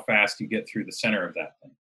at how fast you get through the center of that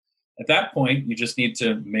thing. At that point, you just need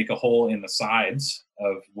to make a hole in the sides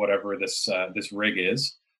of whatever this rig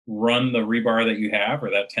is, run the rebar that you have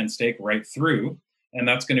or that tent stake right through, and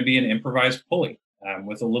that's going to be an improvised pulley.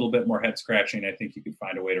 With a little bit more head scratching, I think you could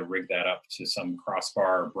find a way to rig that up to some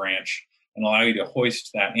crossbar or branch and allow you to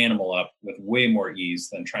hoist that animal up with way more ease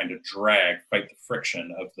than trying to fight the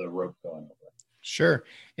friction of the rope going over. Sure.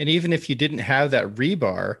 And even if you didn't have that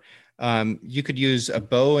rebar, you could use a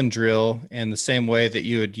bow and drill in the same way that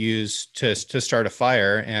you would use to start a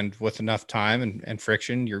fire. And with enough time and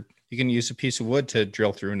friction, you can use a piece of wood to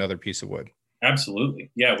drill through another piece of wood. Absolutely.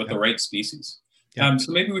 Yeah, with the right species. Yeah.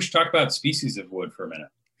 So maybe we should talk about species of wood for a minute.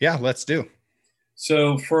 Yeah, let's do.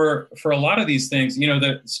 So for a lot of these things,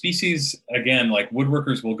 the species, again, like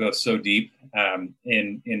woodworkers will go so deep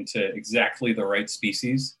into exactly the right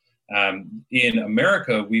species. In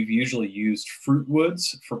America, we've usually used fruit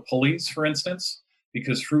woods for pulleys, for instance,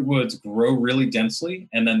 because fruit woods grow really densely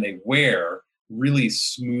and then they wear really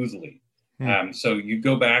smoothly. So you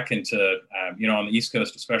go back into, on the East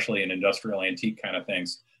Coast, especially in industrial antique kind of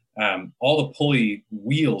things, all the pulley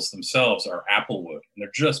wheels themselves are applewood, and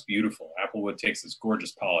they're just beautiful. Applewood takes this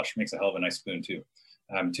gorgeous polish, makes a hell of a nice spoon too.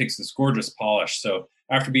 Takes this gorgeous polish. So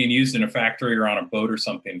after being used in a factory or on a boat or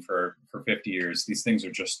something for 50 years, these things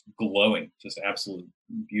are just glowing, just absolutely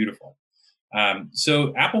beautiful.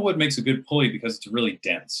 So applewood makes a good pulley because it's really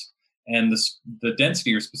dense. And the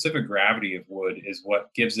density or specific gravity of wood is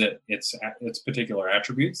what gives it its particular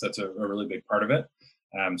attributes. That's a really big part of it.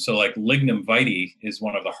 So like lignum vitae is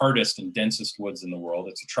one of the hardest and densest woods in the world.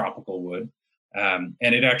 It's a tropical wood. And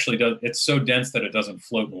it actually it's so dense that it doesn't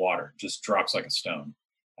float in water, it just drops like a stone.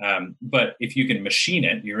 But if you can machine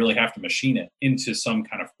it, you really have to machine it into some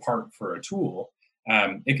kind of part for a tool.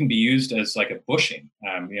 It can be used as like a bushing,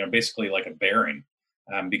 basically like a bearing,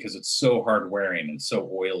 because it's so hard wearing and so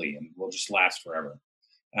oily and will just last forever.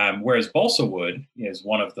 Whereas balsa wood is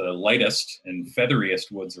one of the lightest and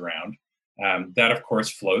featheriest woods around. That, of course,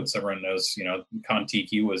 floats. Everyone knows,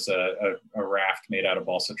 Kon-Tiki was a raft made out of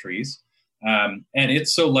balsa trees. And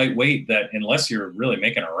it's so lightweight that unless you're really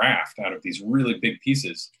making a raft out of these really big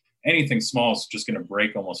pieces, anything small is just going to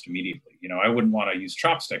break almost immediately. I wouldn't want to use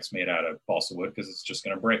chopsticks made out of balsa wood because it's just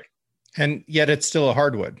going to break. And yet it's still a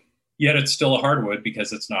hardwood. Yet it's still a hardwood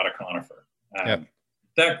because it's not a conifer.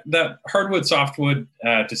 That hardwood softwood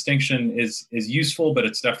distinction is useful, but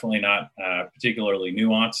it's definitely not particularly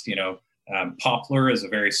nuanced. Poplar is a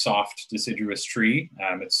very soft deciduous tree.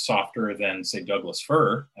 It's softer than, say, Douglas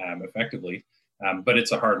fir, effectively, but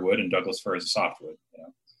it's a hardwood, and Douglas fir is a softwood.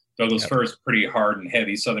 Douglas fir is pretty hard and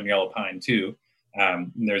heavy. Southern yellow pine too.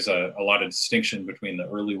 There's a lot of distinction between the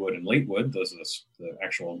early wood and late wood. Those are the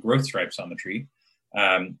actual growth stripes on the tree.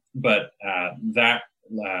 But that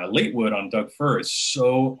late wood on Doug fir is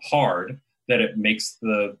so hard that it makes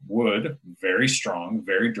the wood very strong,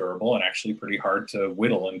 very durable, and actually pretty hard to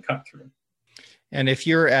whittle and cut through. And if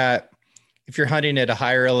you're hunting at a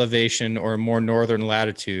higher elevation or a more northern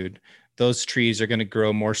latitude, those trees are going to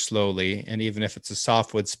grow more slowly. And even if it's a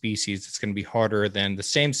softwood species, it's going to be harder than the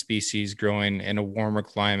same species growing in a warmer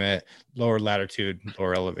climate, lower latitude,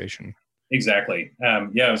 lower elevation. Exactly. I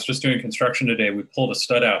was just doing construction today. We pulled a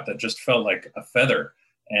stud out that just felt like a feather.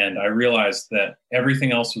 And I realized that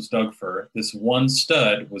everything else was Doug fir. This one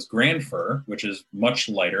stud was grand fir, which is much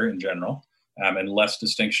lighter in general, and less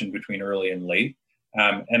distinction between early and late.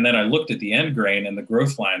 And then I looked at the end grain, and the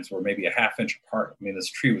growth lines were maybe a half inch apart. I mean, this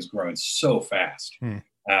tree was growing so fast.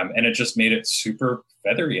 And it just made it super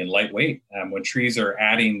feathery and lightweight. When trees are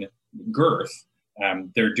adding girth,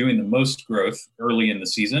 they're doing the most growth early in the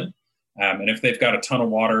season. And if they've got a ton of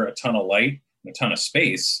water, a ton of light, and a ton of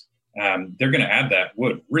space, they're going to add that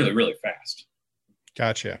wood really, really fast.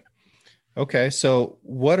 Gotcha. Okay. So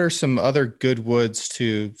what are some other good woods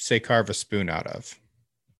to, say, carve a spoon out of?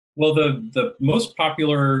 Well, the most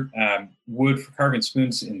popular wood for carving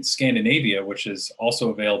spoons in Scandinavia, which is also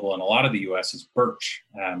available in a lot of the U.S., is birch.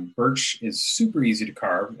 Birch is super easy to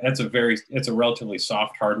carve. It's a relatively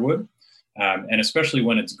soft hardwood, and especially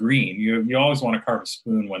when it's green, you always want to carve a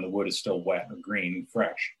spoon when the wood is still wet or green,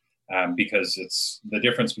 fresh, because it's the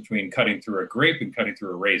difference between cutting through a grape and cutting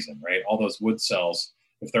through a raisin, right? All those wood cells,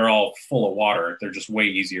 if they're all full of water, they're just way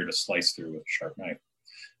easier to slice through with a sharp knife.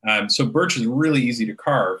 So birch is really easy to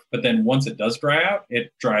carve, but then once it does dry out,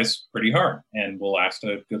 it dries pretty hard and will last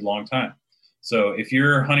a good long time. So if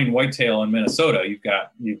you're hunting whitetail in Minnesota,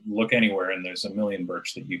 you look anywhere and there's a million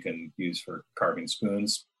birch that you can use for carving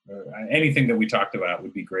spoons. Anything that we talked about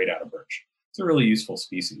would be great out of birch. It's a really useful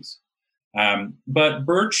species. But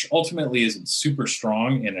birch ultimately isn't super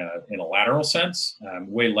strong in a lateral sense,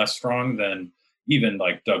 way less strong than even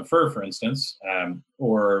like Doug fir, for instance,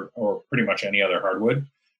 or pretty much any other hardwood.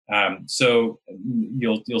 So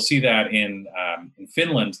you'll see that in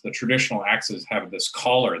Finland, the traditional axes have this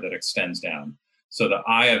collar that extends down. So the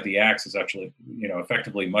eye of the axe is actually,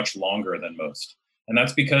 effectively much longer than most. And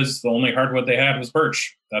that's because the only hardwood they had was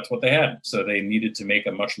birch. That's what they had. So they needed to make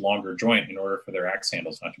a much longer joint in order for their axe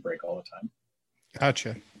handles not to break all the time.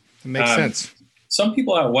 Gotcha. That makes sense. Some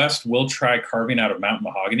people out west will try carving out of mountain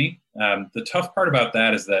mahogany. The tough part about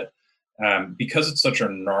that is that because it's such a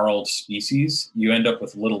gnarled species, you end up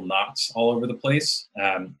with little knots all over the place.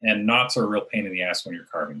 And knots are a real pain in the ass when you're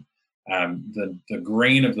carving. The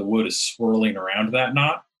grain of the wood is swirling around that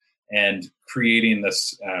knot and creating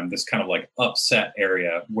this kind of like upset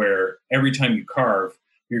area where every time you carve,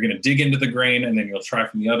 you're going to dig into the grain and then you'll try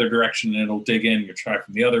from the other direction and it'll dig in. You'll try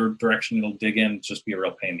from the other direction, it'll dig in. It's just be a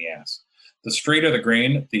real pain in the ass. The straighter the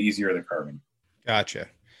grain, the easier the carving. Gotcha.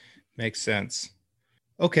 Makes sense.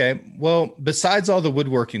 Okay. Well, besides all the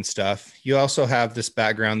woodworking stuff, you also have this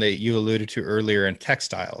background that you alluded to earlier in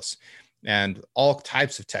textiles and all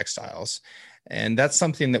types of textiles. And that's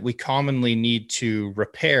something that we commonly need to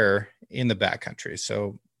repair in the backcountry.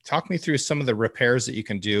 So talk me through some of the repairs that you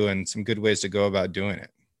can do and some good ways to go about doing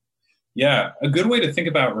it. Yeah, a good way to think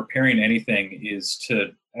about repairing anything is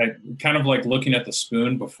to kind of like looking at the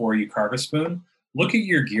spoon before you carve a spoon. Look at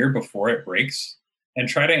your gear before it breaks and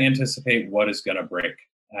try to anticipate what is going to break.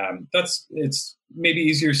 It's maybe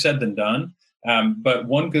easier said than done. But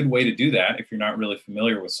one good way to do that, if you're not really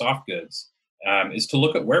familiar with soft goods, is to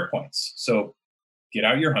look at wear points. So get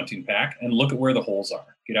out your hunting pack and look at where the holes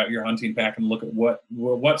are. Get out your hunting pack and look at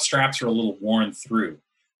what straps are a little worn through.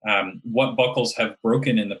 What buckles have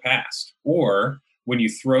broken in the past, or when you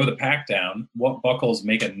throw the pack down, what buckles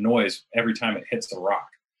make a noise every time it hits a rock.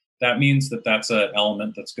 That means that that's an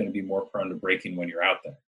element that's going to be more prone to breaking when you're out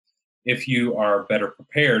there. If you are better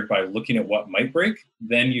prepared by looking at what might break,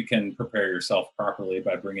 then you can prepare yourself properly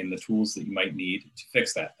by bringing the tools that you might need to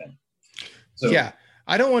fix that thing. So, yeah,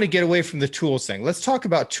 I don't want to get away from the tools thing. Let's talk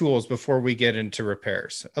about tools before we get into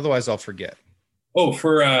repairs. Otherwise, I'll forget. Oh,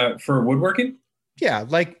 for woodworking? Yeah,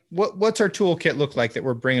 like what's our toolkit look like that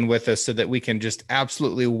we're bringing with us so that we can just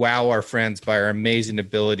absolutely wow our friends by our amazing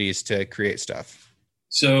abilities to create stuff?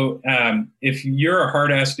 So if you're a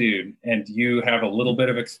hard-ass dude and you have a little bit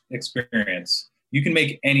of experience, you can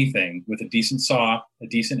make anything with a decent saw, a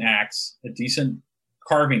decent axe, a decent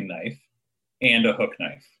carving knife, and a hook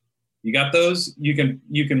knife. You got those, you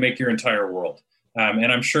can make your entire world.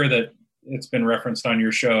 And I'm sure that it's been referenced on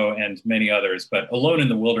your show and many others, but Alone in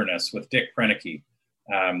the Wilderness with Dick Prenneke,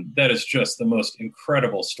 that is just the most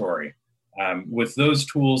incredible story. With those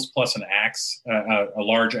tools plus an axe, a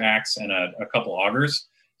large axe and a couple augers,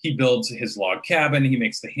 he builds his log cabin. He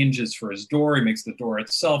makes the hinges for his door. He makes the door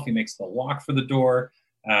itself. He makes the lock for the door.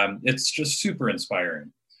 It's just super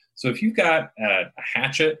inspiring. So if you've got a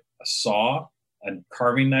hatchet, a saw, a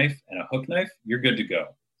carving knife, and a hook knife, you're good to go.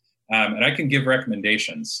 And I can give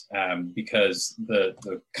recommendations because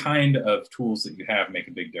the kind of tools that you have make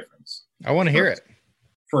a big difference. I want to hear it.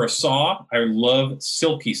 For a saw, I love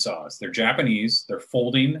silky saws. They're Japanese, they're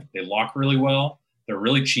folding, they lock really well, they're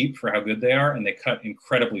really cheap for how good they are, and they cut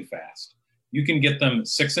incredibly fast. You can get them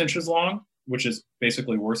 6 inches long, which is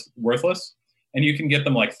basically worthless, and you can get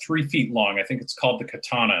them like 3 feet long. I think it's called the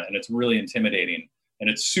katana, and it's really intimidating, and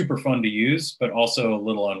it's super fun to use, but also a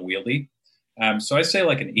little unwieldy. So I say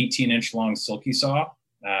like an 18-inch long silky saw.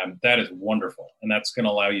 That is wonderful, and that's going to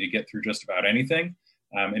allow you to get through just about anything.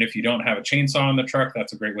 And if you don't have a chainsaw in the truck,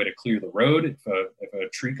 that's a great way to clear the road if a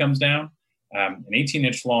tree comes down. an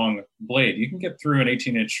 18-inch long blade, you can get through an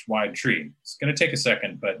 18-inch wide tree. It's going to take a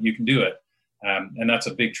second, but you can do it. And that's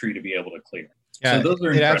a big tree to be able to clear. Yeah, so those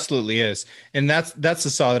are it absolutely is. And that's the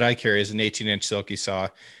saw that I carry, is an 18-inch silky saw.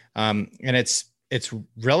 And it's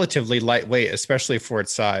relatively lightweight, especially for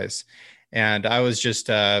its size. And I was just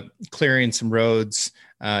clearing some roads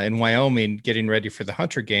in Wyoming, getting ready for the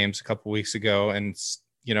Hunter Games a couple of weeks ago. And,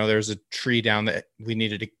 there's a tree down that we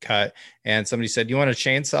needed to cut. And somebody said, "You want a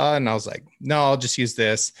chainsaw?" And I was like, "No, I'll just use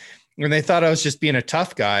this." And they thought I was just being a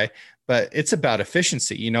tough guy, but it's about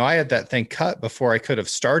efficiency. I had that thing cut before I could have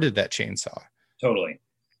started that chainsaw. Totally.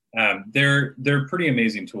 They're pretty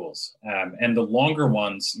amazing tools. And the longer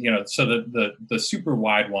ones, so the super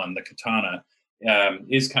wide one, the katana,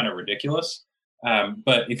 is kind of ridiculous.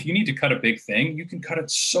 But if you need to cut a big thing, you can cut it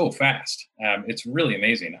so fast. It's really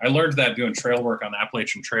amazing. I learned that doing trail work on the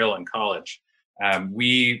Appalachian Trail in college.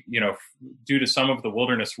 We, due to some of the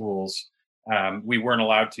wilderness rules, we weren't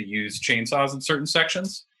allowed to use chainsaws in certain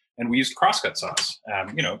sections, and we used crosscut saws,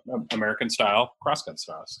 American style crosscut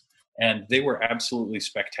saws. And they were absolutely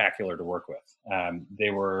spectacular to work with.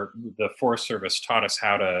 The Forest Service taught us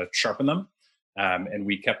how to sharpen them, and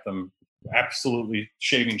we kept them absolutely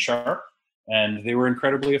shaving sharp, and they were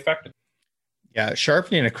incredibly effective. Yeah,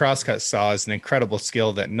 sharpening a crosscut saw is an incredible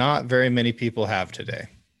skill that not very many people have today.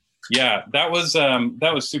 Yeah, that was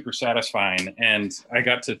super satisfying, and I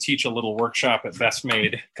got to teach a little workshop at Best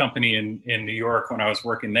Made Company in New York when I was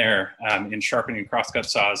working there in sharpening crosscut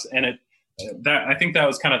saws, and I think that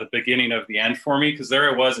was kind of the beginning of the end for me, because there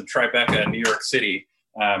I was in Tribeca, New York City,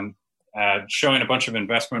 showing a bunch of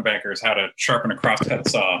investment bankers how to sharpen a crosscut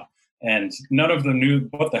saw, and none of them knew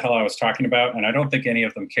what the hell I was talking about, and I don't think any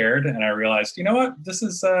of them cared. And I realized, you know what, this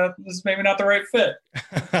is maybe not the right fit.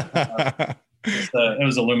 It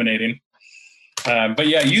was illuminating. But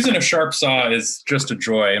yeah, using a sharp saw is just a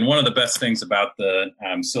joy. And one of the best things about the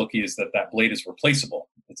Silky is that blade is replaceable.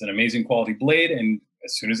 It's an amazing quality blade, and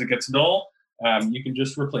as soon as it gets dull, you can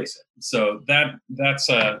just replace it. So that's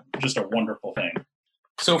just a wonderful thing.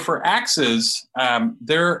 So for axes, a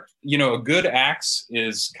good axe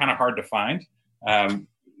is kind of hard to find.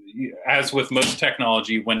 As with most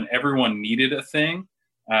technology, when everyone needed a thing,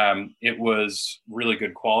 it was really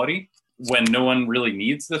good quality. When no one really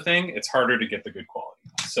needs the thing, it's harder to get the good quality.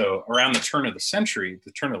 So around the turn of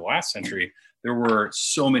the last century, there were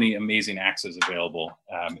so many amazing axes available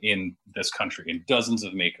in this country, in dozens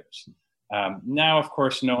of makers. Now, of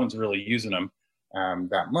course, no one's really using them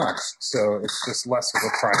that much, so it's just less of a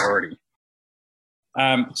priority.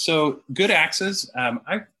 So good axes,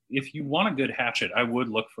 if you want a good hatchet, I would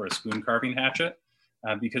look for a spoon carving hatchet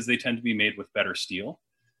because they tend to be made with better steel.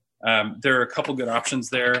 There are a couple good options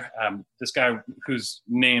there. This guy who's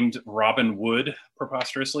named Robin Wood,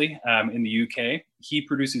 preposterously, in the UK, he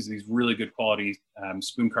produces these really good quality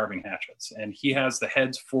spoon carving hatchets. And he has the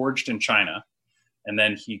heads forged in China, and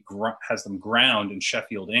then he has them ground in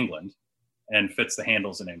Sheffield, England, and fits the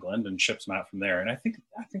handles in England and ships them out from there. And I think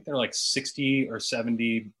they're like 60 or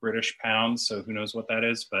 70 British pounds. So who knows what that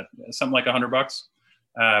is, but something like $100.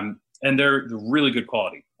 And they're really good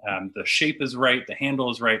quality. The shape is right, the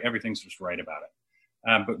handle is right, everything's just right about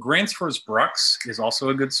it. But Gransfors Bruks is also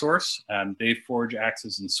a good source. They forge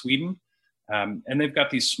axes in Sweden. And they've got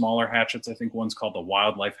these smaller hatchets. I think one's called the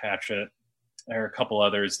Wildlife Hatchet. There are a couple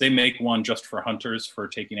others. They make one just for hunters for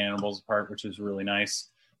taking animals apart, which is really nice.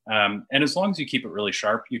 And as long as you keep it really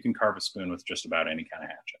sharp, you can carve a spoon with just about any kind of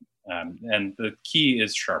hatchet. And the key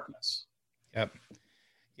is sharpness. Yep.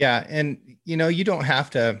 Yeah. And, you don't have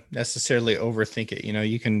to necessarily overthink it.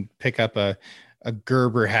 You can pick up a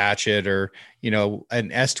Gerber hatchet or, an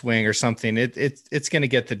Estwing or something. It's going to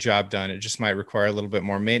get the job done. It just might require a little bit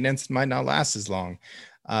more maintenance. It might not last as long.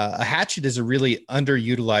 A hatchet is a really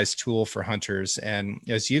underutilized tool for hunters. And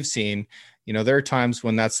as you've seen, there are times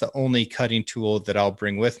when that's the only cutting tool that I'll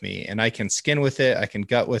bring with me, and I can skin with it. I can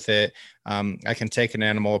gut with it. I can take an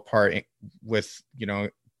animal apart with,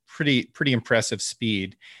 pretty impressive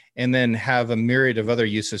speed, and then have a myriad of other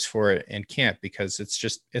uses for it in camp, because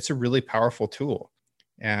it's a really powerful tool.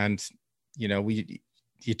 And,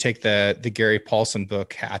 you take the Gary Paulson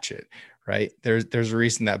book, Hatchet, right? There's a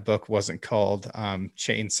reason that book wasn't called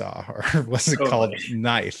chainsaw or wasn't called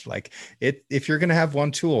knife. Like if you're going to have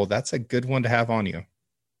one tool, that's a good one to have on you.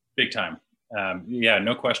 Big time. Yeah,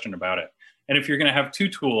 no question about it. And if you're going to have two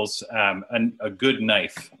tools, a good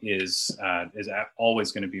knife is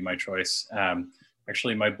always going to be my choice.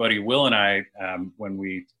 Actually, my buddy Will and I, when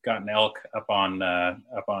we got an elk up on a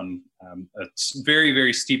very,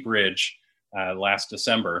 very steep ridge last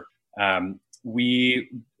December,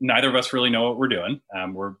 neither of us really know what we're doing.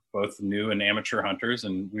 We're both new and amateur hunters,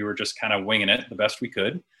 and we were just kind of winging it the best we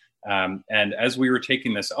could. And as we were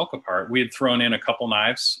taking this elk apart, we had thrown in a couple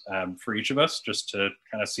knives for each of us just to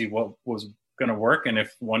kind of see what was going to work. And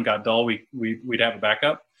if one got dull, we'd have a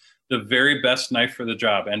backup. The very best knife for the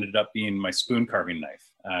job ended up being my spoon carving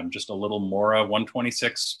knife, just a little Mora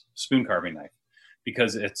 126 spoon carving knife,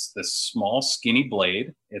 because it's this small, skinny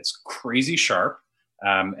blade. It's crazy sharp.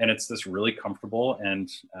 And it's this really comfortable and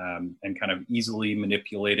kind of easily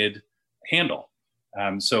manipulated handle.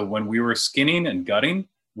 So when we were skinning and gutting,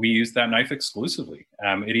 we used that knife exclusively.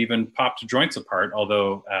 It even popped joints apart,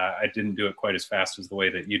 although I didn't do it quite as fast as the way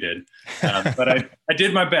that you did. But I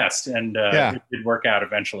did my best, and it did work out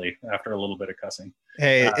eventually after a little bit of cussing.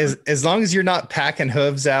 Hey, as long as you're not packing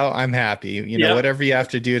hooves out, I'm happy. You know, whatever you have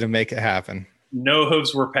to do to make it happen. No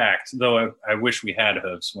hooves were packed, though I wish we had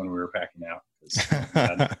hooves when we were packing out.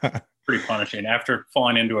 Pretty punishing. After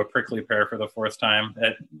falling into a prickly pear for the fourth time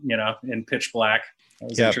in pitch black, that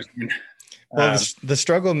was interesting. Well, the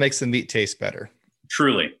struggle makes the meat taste better.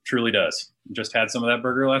 Truly does. Just had some of that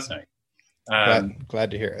burger last night.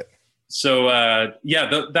 Glad to hear it. So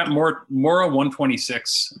that Mora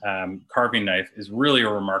 126 carving knife is really a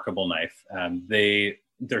remarkable knife.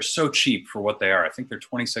 They're so cheap for what they are. I think they're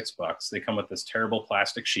 $26. They come with this terrible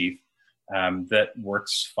plastic sheath that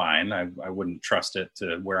works fine. I wouldn't trust it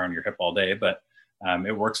to wear on your hip all day, but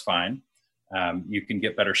it works fine. You can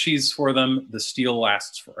get better sheaths for them. The steel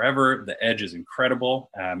lasts forever. The edge is incredible.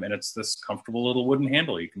 And it's this comfortable little wooden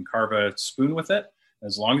handle. You can carve a spoon with it.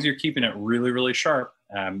 As long as you're keeping it really, really sharp,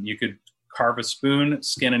 you could carve a spoon,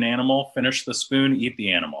 skin an animal, finish the spoon, eat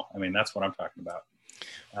the animal. I mean, that's what I'm talking about.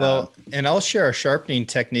 Well, and I'll share a sharpening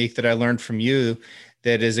technique that I learned from you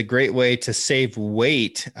that is a great way to save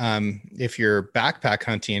weight if you're backpack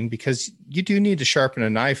hunting, because you do need to sharpen a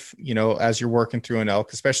knife, as you're working through an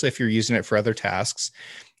elk, especially if you're using it for other tasks.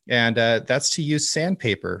 And that's to use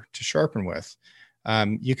sandpaper to sharpen with.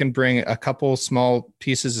 You can bring a couple small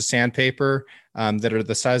pieces of sandpaper that are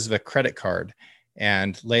the size of a credit card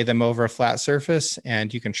and lay them over a flat surface,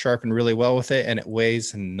 and you can sharpen really well with it, and it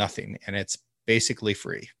weighs nothing, and it's basically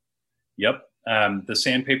free. Yep. The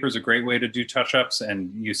sandpaper is a great way to do touch-ups,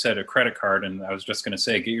 and you said a credit card, and I was just going to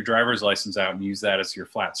say, get your driver's license out and use that as your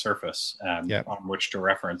flat surface on which to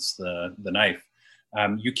reference the knife.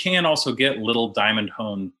 You can also get little diamond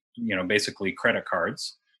hone, basically credit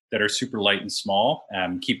cards that are super light and small.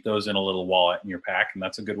 Keep those in a little wallet in your pack, and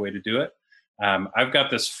that's a good way to do it. I've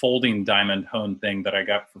got this folding diamond hone thing that I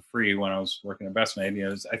got for free when I was working at Best Made.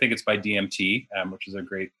 I think it's by DMT, which is a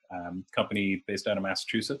great company based out of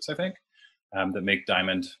Massachusetts, I think. That make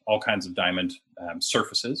all kinds of diamond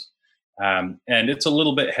surfaces. And it's a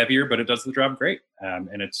little bit heavier, but it does the job great. And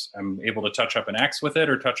I'm able to touch up an axe with it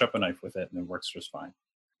or touch up a knife with it, and it works just fine.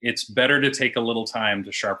 It's better to take a little time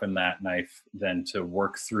to sharpen that knife than to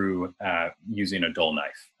work through using a dull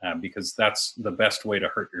knife, because that's the best way to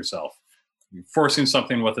hurt yourself. You're forcing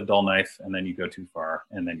something with a dull knife, and then you go too far,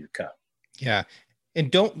 and then you're cut. Yeah.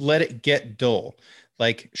 And don't let it get dull.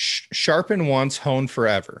 Like sharpen once, hone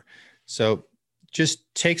forever. So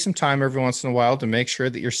just take some time every once in a while to make sure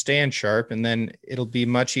that you're staying sharp, and then it'll be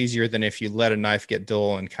much easier than if you let a knife get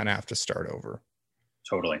dull and kind of have to start over.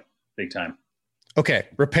 Totally. Big time. Okay.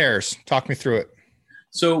 Repairs. Talk me through it.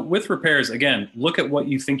 So with repairs, again, look at what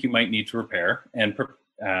you think you might need to repair and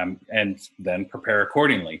then prepare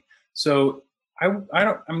accordingly. So I'm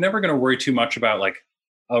never going to worry too much about like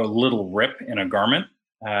a little rip in a garment,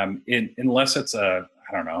 unless it's I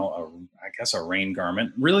guess a rain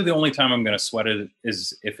garment. Really, the only time I'm going to sweat it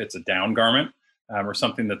is if it's a down garment or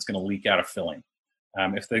something that's going to leak out of filling.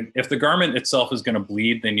 If the garment itself is going to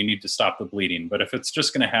bleed, then you need to stop the bleeding. But if it's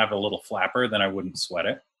just going to have a little flapper, then I wouldn't sweat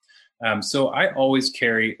it. So I always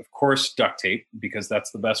carry, of course, duct tape, because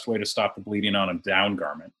that's the best way to stop the bleeding on a down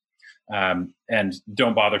garment. And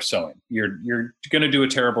don't bother sewing. You're going to do a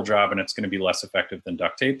terrible job, and it's going to be less effective than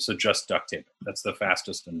duct tape. So just duct tape. That's the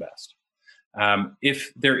fastest and best.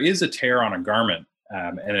 If there is a tear on a garment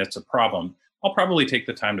and it's a problem, I'll probably take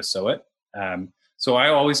the time to sew it. So I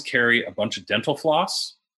always carry a bunch of dental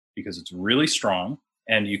floss because it's really strong,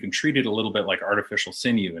 and you can treat it a little bit like artificial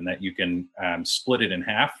sinew in that you can split it in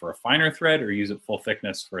half for a finer thread or use it full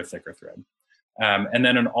thickness for a thicker thread. And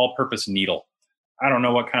then an all-purpose needle. I don't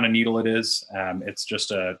know what kind of needle it is. It's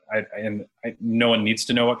just no one needs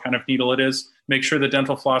to know what kind of needle it is. Make sure the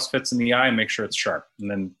dental floss fits in the eye and make sure it's sharp, and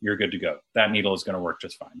then you're good to go. That needle is going to work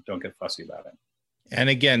just fine. Don't get fussy about it. And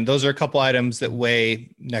again, those are a couple items that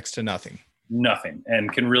weigh next to nothing. Nothing,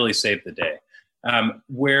 and can really save the day.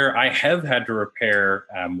 Where I have had to repair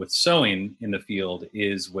with sewing in the field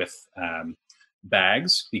is with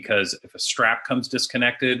bags, because if a strap comes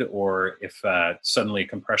disconnected, or if suddenly a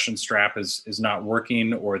compression strap is not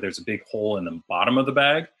working, or there's a big hole in the bottom of the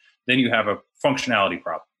bag, then you have a functionality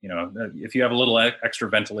problem. If you have a little extra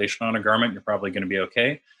ventilation on a garment, you're probably going to be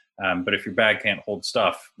okay. But if your bag can't hold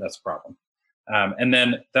stuff, that's a problem. And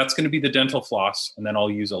then that's going to be the dental floss. And then I'll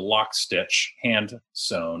use a lock stitch, hand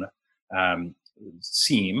sewn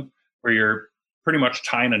seam, where you're pretty much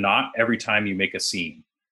tying a knot every time you make a seam.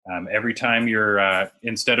 Every time you're,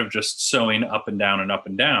 instead of just sewing up and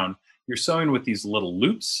down, you're sewing with these little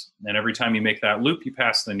loops. And every time you make that loop, you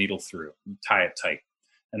pass the needle through, and tie it tight.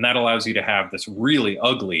 And that allows you to have this really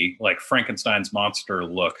ugly, like Frankenstein's monster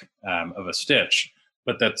look of a stitch,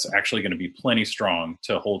 but that's actually going to be plenty strong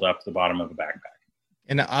to hold up the bottom of a backpack.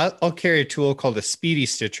 And I'll carry a tool called a speedy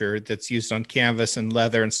stitcher that's used on canvas and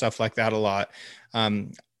leather and stuff like that a lot.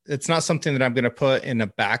 It's not something that I'm going to put in a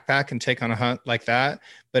backpack and take on a hunt like that,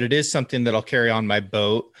 but it is something that I'll carry on my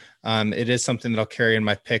boat. It is something that I'll carry in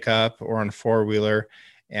my pickup or on a four-wheeler.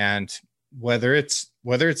 And whether it's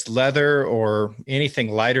leather or anything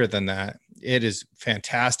lighter than that, it is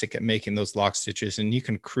fantastic at making those lock stitches, and you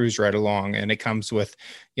can cruise right along. And it comes with,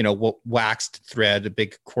 waxed thread, a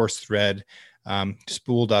big coarse thread,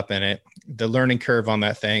 spooled up in it. The learning curve on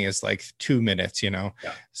that thing is like 2 minutes, Yeah.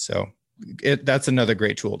 So that's another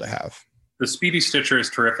great tool to have. The Speedy Stitcher is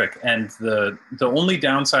terrific, and the only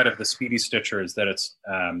downside of the Speedy Stitcher is that it's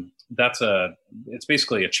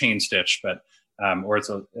basically a chain stitch, but or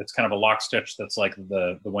it's kind of a lock stitch that's like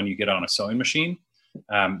the one you get on a sewing machine.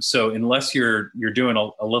 So unless you're doing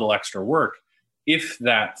a little extra work, if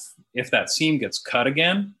that seam gets cut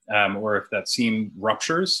again, or if that seam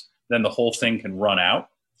ruptures, then the whole thing can run out.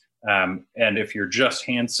 And if you're just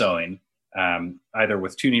hand sewing, either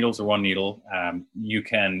with 2 needles or 1 needle, you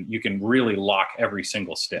can really lock every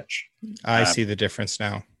single stitch. I see the difference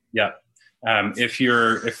now. Yeah.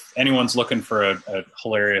 If anyone's looking for a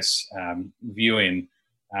hilarious viewing,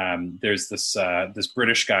 there's this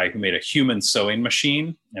British guy who made a human sewing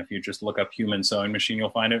machine. If you just look up human sewing machine,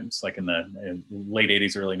 you'll find it. It's like in the late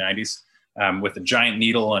 80s, early 90s, with a giant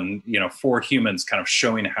needle and 4 humans kind of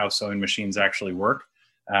showing how sewing machines actually work.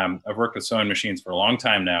 I've worked with sewing machines for a long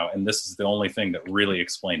time now, and this is the only thing that really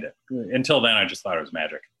explained it. Until then, I just thought it was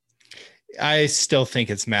magic. I still think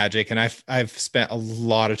it's magic, and I've spent a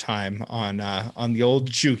lot of time on the old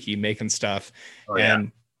Juki making stuff. Oh, yeah.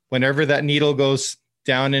 And whenever that needle goes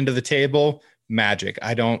down into the table, magic.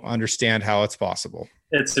 I don't understand how it's possible.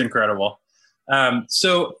 It's incredible.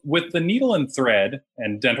 So with the needle and thread,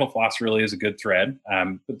 and dental floss really is a good thread,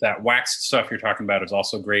 but that waxed stuff you're talking about is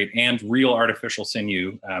also great, and real artificial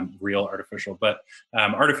sinew, artificial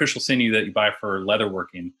sinew that you buy for leather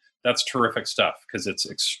working. That's terrific stuff, because it's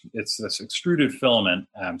this extruded filament,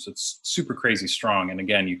 so it's super crazy strong. And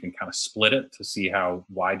again, you can kind of split it to see how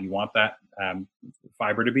wide you want that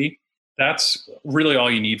fiber to be. That's really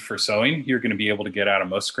all you need for sewing. You're going to be able to get out of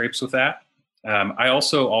most scrapes with that. I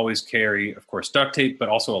also always carry, of course, duct tape, but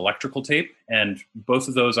also electrical tape. And both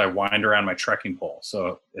of those I wind around my trekking pole.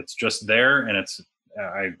 So it's just there, and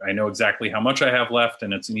I know exactly how much I have left,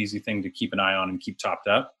 and it's an easy thing to keep an eye on and keep topped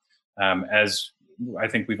up. As I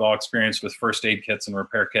think we've all experienced with first aid kits and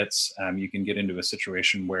repair kits, you can get into a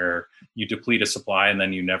situation where you deplete a supply and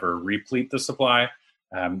then you never replete the supply.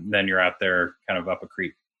 Then you're out there kind of up a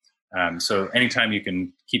creek. So anytime you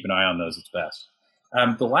can keep an eye on those, it's best.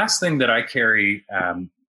 The last thing that I carry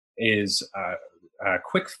is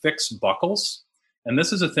quick fix buckles. And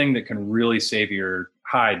this is a thing that can really save your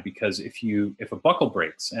hide, because if a buckle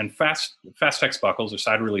breaks, and Fastex buckles or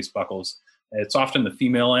side release buckles, it's often the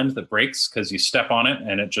female end that breaks because you step on it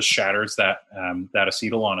and it just shatters that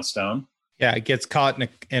acetal on a stone. Yeah, it gets caught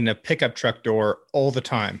in a pickup truck door all the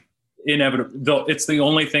time. Inevitable. It's the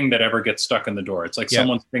only thing that ever gets stuck in the door. It's like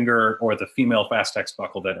someone's finger or the female Fastex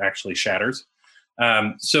buckle that actually shatters.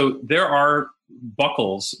 So there are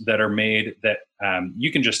buckles that are made that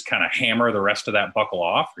you can just kind of hammer the rest of that buckle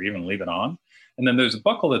off, or even leave it on. And then there's a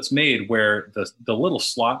buckle that's made where the little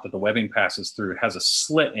slot that the webbing passes through has a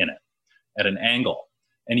slit in it at an angle,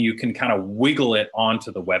 and you can kind of wiggle it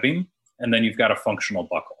onto the webbing, and then you've got a functional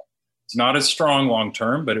buckle. It's not as strong long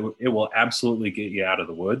term, but it will absolutely get you out of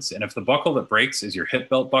the woods. And if the buckle that breaks is your hip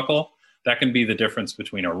belt buckle, that can be the difference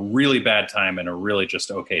between a really bad time and a really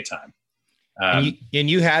just okay time. And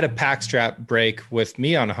you had a pack strap break with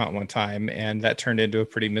me on a hunt one time, and that turned into a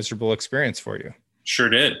pretty miserable experience for you. Sure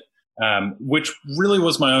did. Which really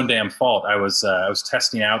was my own damn fault. I was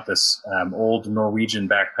testing out this old Norwegian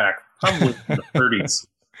backpack, probably from the 30s,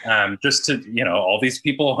 just to, all these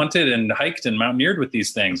people hunted and hiked and mountaineered with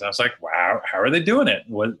these things. I was like, wow, how are they doing it?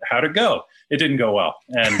 How'd it go? It didn't go well.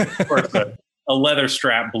 And of course, a a leather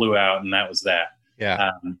strap blew out, and that was that.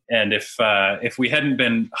 Yeah. And if we hadn't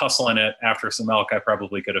been hustling it after some elk, I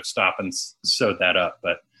probably could have stopped and sewed that up.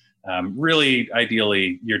 But really,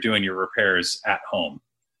 ideally, you're doing your repairs at home.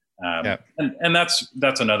 Yeah. And that's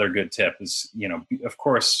another good tip is, of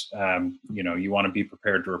course, you want to be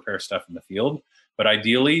prepared to repair stuff in the field, but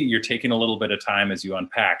ideally you're taking a little bit of time as you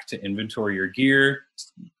unpack to inventory your gear,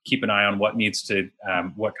 keep an eye on what needs to,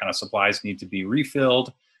 what kind of supplies need to be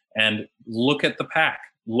refilled, and look at the pack,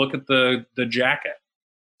 look at the jacket.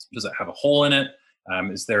 Does it have a hole in it?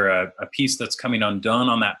 Is there a piece that's coming undone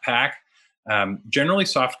on that pack? Generally,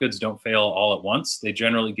 soft goods don't fail all at once. They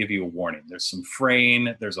generally give you a warning. There's some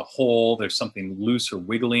fraying, there's a hole, there's something loose or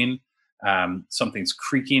wiggling, something's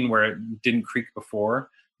creaking where it didn't creak before.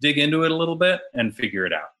 Dig into it a little bit and figure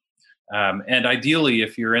it out. And ideally,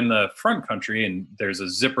 if you're in the front country and there's a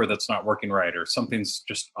zipper that's not working right or something's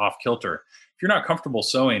just off kilter, if you're not comfortable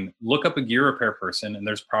sewing, look up a gear repair person, and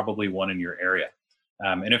there's probably one in your area.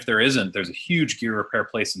 And if there isn't, there's a huge gear repair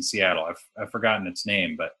place in Seattle. I've forgotten its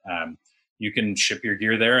name, but you can ship your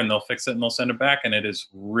gear there and they'll fix it and they'll send it back. And it is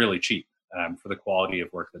really cheap for the quality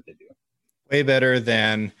of work that they do. Way better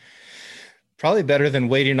than, probably better than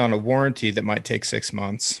waiting on a warranty that might take 6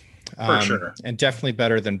 months. For sure. And definitely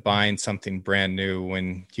better than buying something brand new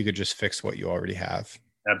when you could just fix what you already have.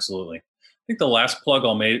 Absolutely. I think the last plug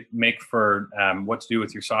I'll make for what to do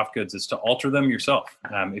with your soft goods is to alter them yourself.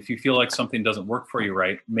 If you feel like something doesn't work for you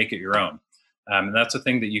right, make it your own. And that's a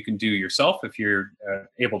thing that you can do yourself if you're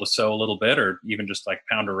able to sew a little bit, or even just like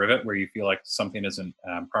pound a rivet where you feel like something isn't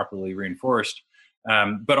properly reinforced.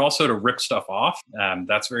 But also to rip stuff off.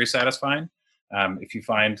 That's very satisfying. If you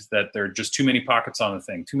find that there are just too many pockets on the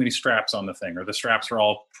thing, too many straps on the thing, or the straps are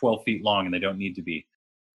all 12 feet long and they don't need to be,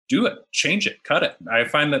 do it, change it, cut it. I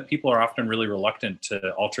find that people are often really reluctant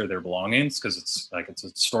to alter their belongings because it's a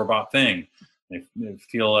store-bought thing. They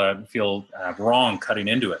feel wrong cutting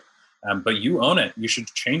into it. But you own it. You should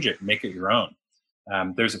change it, make it your own.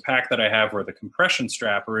 There's a pack that I have where the compression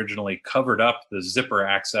strap originally covered up the zipper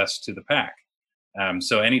access to the pack.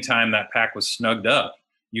 So anytime that pack was snugged up,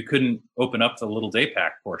 you couldn't open up the little day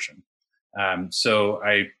pack portion. So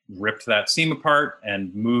I ripped that seam apart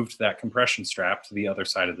and moved that compression strap to the other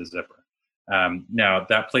side of the zipper. Now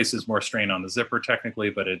that places more strain on the zipper technically,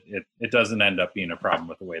 but it doesn't end up being a problem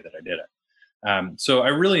with the way that I did it. So I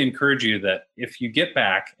really encourage you that if you get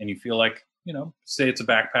back and you feel like, say it's a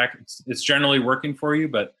backpack, it's generally working for you,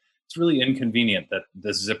 but it's really inconvenient that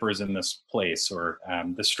the zipper is in this place or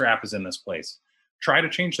the strap is in this place. Try to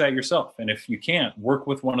change that yourself. And if you can't, work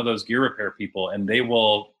with one of those gear repair people and they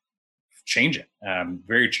will change it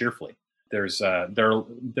very cheerfully. There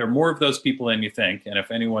are more of those people than you think. And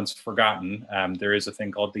if anyone's forgotten, there is a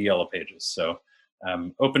thing called the Yellow Pages. So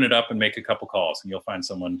open it up and make a couple calls and you'll find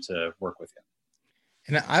someone to work with you.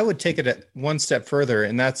 And I would take it one step further.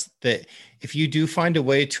 And that's that if you do find a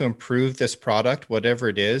way to improve this product, whatever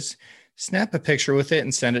it is, snap a picture with it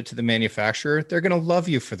and send it to the manufacturer. They're going to love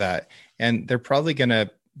you for that. And they're probably going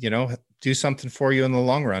to, do something for you in the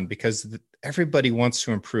long run because everybody wants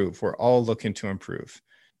to improve. We're all looking to improve.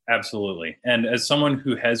 Absolutely. And as someone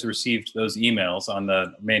who has received those emails on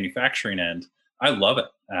the manufacturing end, I love it.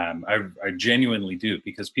 I genuinely do,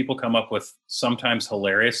 because people come up with sometimes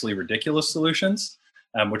hilariously ridiculous solutions,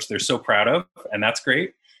 which they're so proud of, and that's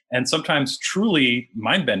great. And sometimes truly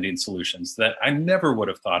mind-bending solutions that I never would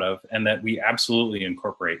have thought of and that we absolutely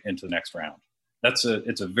incorporate into the next round. It's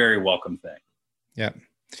a very welcome thing. Yeah.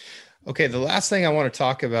 Okay. The last thing I want to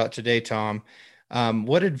talk about today, Tom,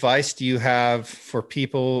 what advice do you have for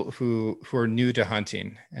people who are new to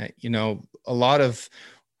hunting? A lot of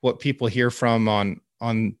what people hear from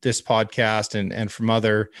on this podcast and from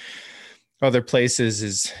other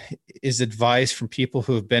places is advice from people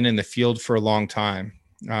who have been in the field for a long time.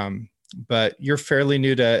 But you're fairly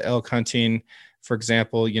new to elk hunting. For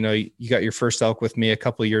example, you got your first elk with me a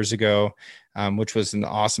couple of years ago, which was an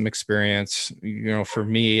awesome experience, for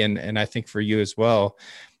me and I think for you as well.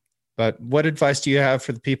 But what advice do you have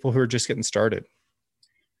for the people who are just getting started?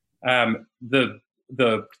 I'm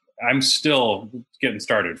still getting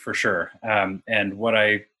started for sure. And what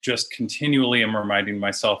I just continually am reminding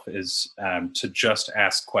myself is to just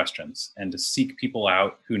ask questions and to seek people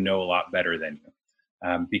out who know a lot better than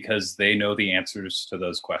you, because they know the answers to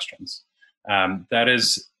those questions.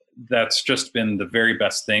 That's just been the very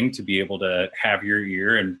best thing, to be able to have your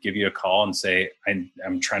ear and give you a call and say,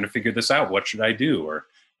 I'm trying to figure this out. What should I do? Or,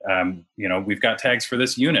 we've got tags for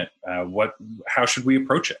this unit. How should we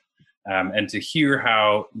approach it? And to hear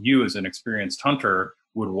how you as an experienced hunter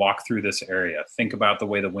would walk through this area, think about the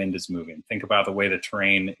way the wind is moving, think about the way the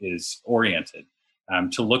terrain is oriented,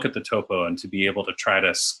 to look at the topo and to be able to try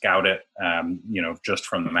to scout it, just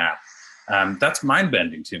from the map. That's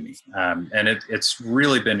mind-bending to me. And it's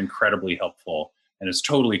really been incredibly helpful, and it's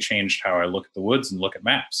totally changed how I look at the woods and look at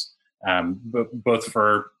maps, both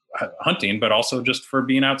for hunting, but also just for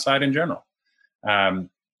being outside in general.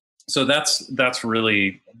 So that's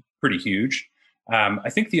really pretty huge. I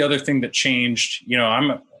think the other thing that changed,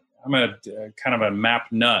 I'm a kind of a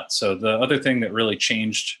map nut. So the other thing that really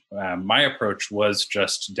changed my approach was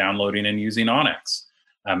just downloading and using Onyx,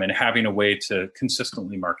 and having a way to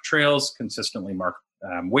consistently mark trails, consistently mark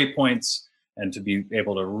waypoints, and to be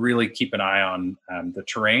able to really keep an eye on the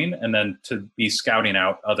terrain, and then to be scouting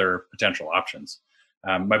out other potential options.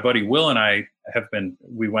 My buddy Will and I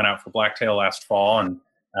we went out for blacktail last fall, and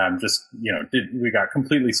we got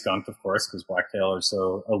completely skunked, of course, because blacktail are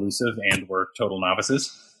so elusive and we're total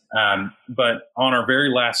novices. But on our very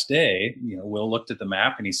last day, Will looked at the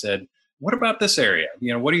map and he said, "What about this area?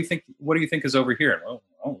 What do you think is over here?"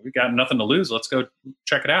 Oh, we got nothing to lose. Let's go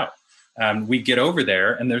check it out. We get over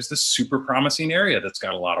there, and there's this super promising area that's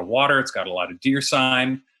got a lot of water. It's got a lot of deer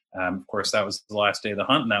sign. Of course, that was the last day of the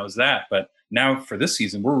hunt, and that was that. But now for this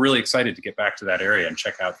season, we're really excited to get back to that area and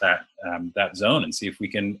check out that zone and see if we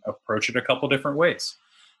can approach it a couple different ways.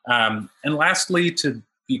 And lastly, to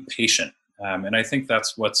be patient. And I think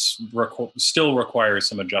that's what's still requires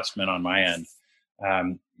some adjustment on my end.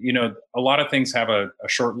 A lot of things have a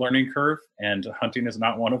short learning curve, and hunting is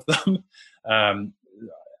not one of them.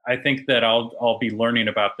 I think that I'll be learning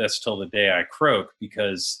about this till the day I croak,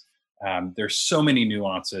 because there's so many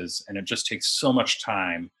nuances, and it just takes so much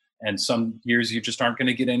time. And some years you just aren't going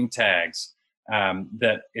to get any tags,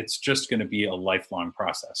 that it's just going to be a lifelong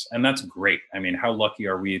process. And that's great. I mean, how lucky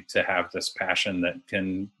are we to have this passion that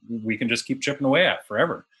we can just keep chipping away at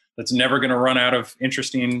forever? That's never going to run out of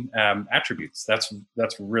interesting attributes. That's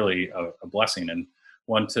really a blessing, and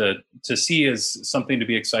one to see as something to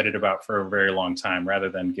be excited about for a very long time, rather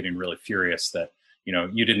than getting really furious that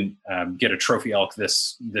you didn't get a trophy elk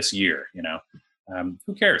this year.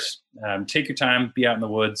 Who cares? Take your time, be out in the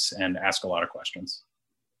woods, and ask a lot of questions.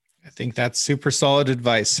 I think that's super solid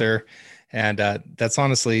advice, sir. And that's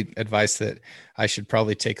honestly advice that I should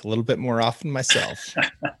probably take a little bit more often myself.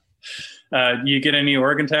 You get any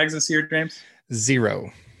Oregon tags this year, James?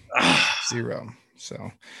 Zero.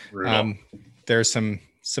 So there's some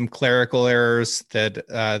clerical errors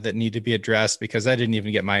that need to be addressed, because I didn't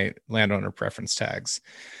even get my landowner preference tags.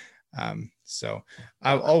 So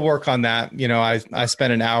I'll work on that. I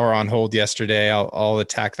spent an hour on hold yesterday. I'll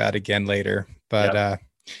attack that again later. But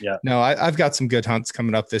no, I've got some good hunts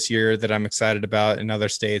coming up this year that I'm excited about in other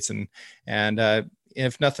states, and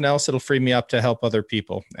if nothing else, it'll free me up to help other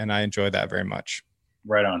people, and I enjoy that very much.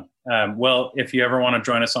 Right on. Well, if you ever want to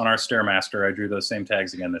join us on our Stairmaster, I drew those same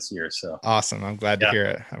tags again this year. So awesome. I'm glad to hear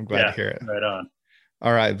it. To hear it. Right on.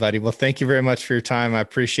 All right, buddy. Well, thank you very much for your time. I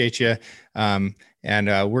appreciate you. And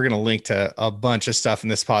we're going to link to a bunch of stuff in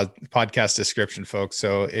this podcast description, folks.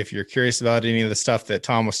 So if you're curious about any of the stuff that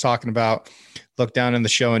Tom was talking about, look down in the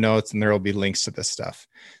show notes, and there will be links to this stuff.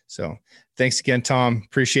 So thanks again, Tom.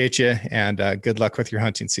 Appreciate you, and good luck with your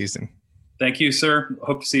hunting season. Thank you, sir.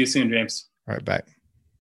 Hope to see you soon, James. All right, bye.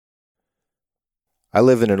 I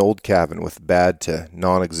live in an old cabin with bad to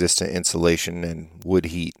non-existent insulation and wood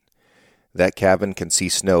heat. That cabin can see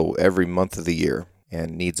snow every month of the year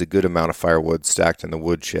and needs a good amount of firewood stacked in the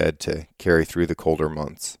woodshed to carry through the colder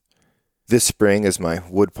months. This spring, as my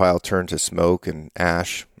woodpile turned to smoke and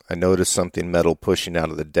ash, I noticed something metal pushing out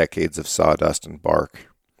of the decades of sawdust and bark.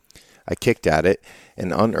 I kicked at it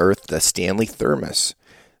and unearthed a Stanley thermos.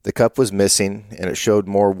 The cup was missing, and it showed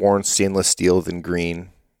more worn stainless steel than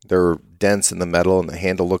green. There were dents in the metal, and the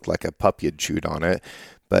handle looked like a puppy had chewed on it,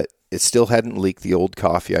 but it still hadn't leaked the old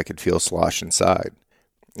coffee I could feel slosh inside.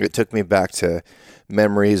 It took me back to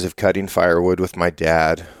memories of cutting firewood with my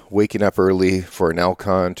dad, waking up early for an elk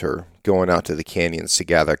hunt, or going out to the canyons to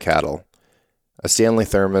gather cattle. A Stanley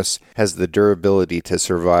thermos has the durability to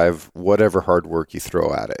survive whatever hard work you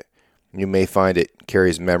throw at it. You may find it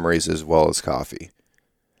carries memories as well as coffee.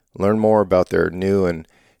 Learn more about their new and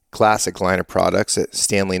classic line of products at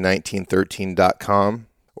stanley1913.com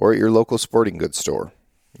or at your local sporting goods store.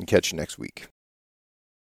 And catch you next week.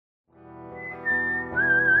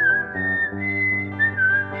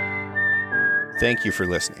 Thank you for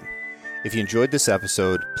listening. If you enjoyed this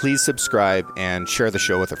episode, please subscribe and share the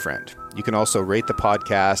show with a friend. You can also rate the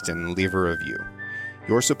podcast and leave a review.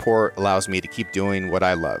 Your support allows me to keep doing what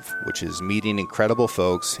I love, which is meeting incredible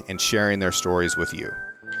folks and sharing their stories with you.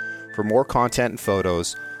 For more content and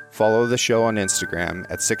photos, follow the show on Instagram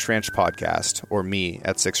at Six Ranch Podcast or me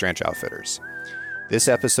at Six Ranch Outfitters. This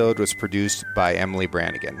episode was produced by Emily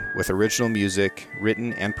Brannigan, with original music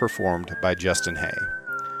written and performed by Justin Hay.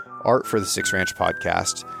 Art for the Six Ranch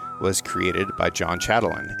Podcast was created by John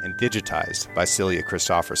Chatelain and digitized by Celia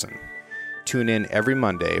Christofferson. Tune in every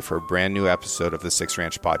Monday for a brand new episode of the Six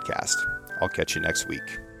Ranch Podcast. I'll catch you next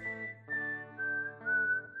week.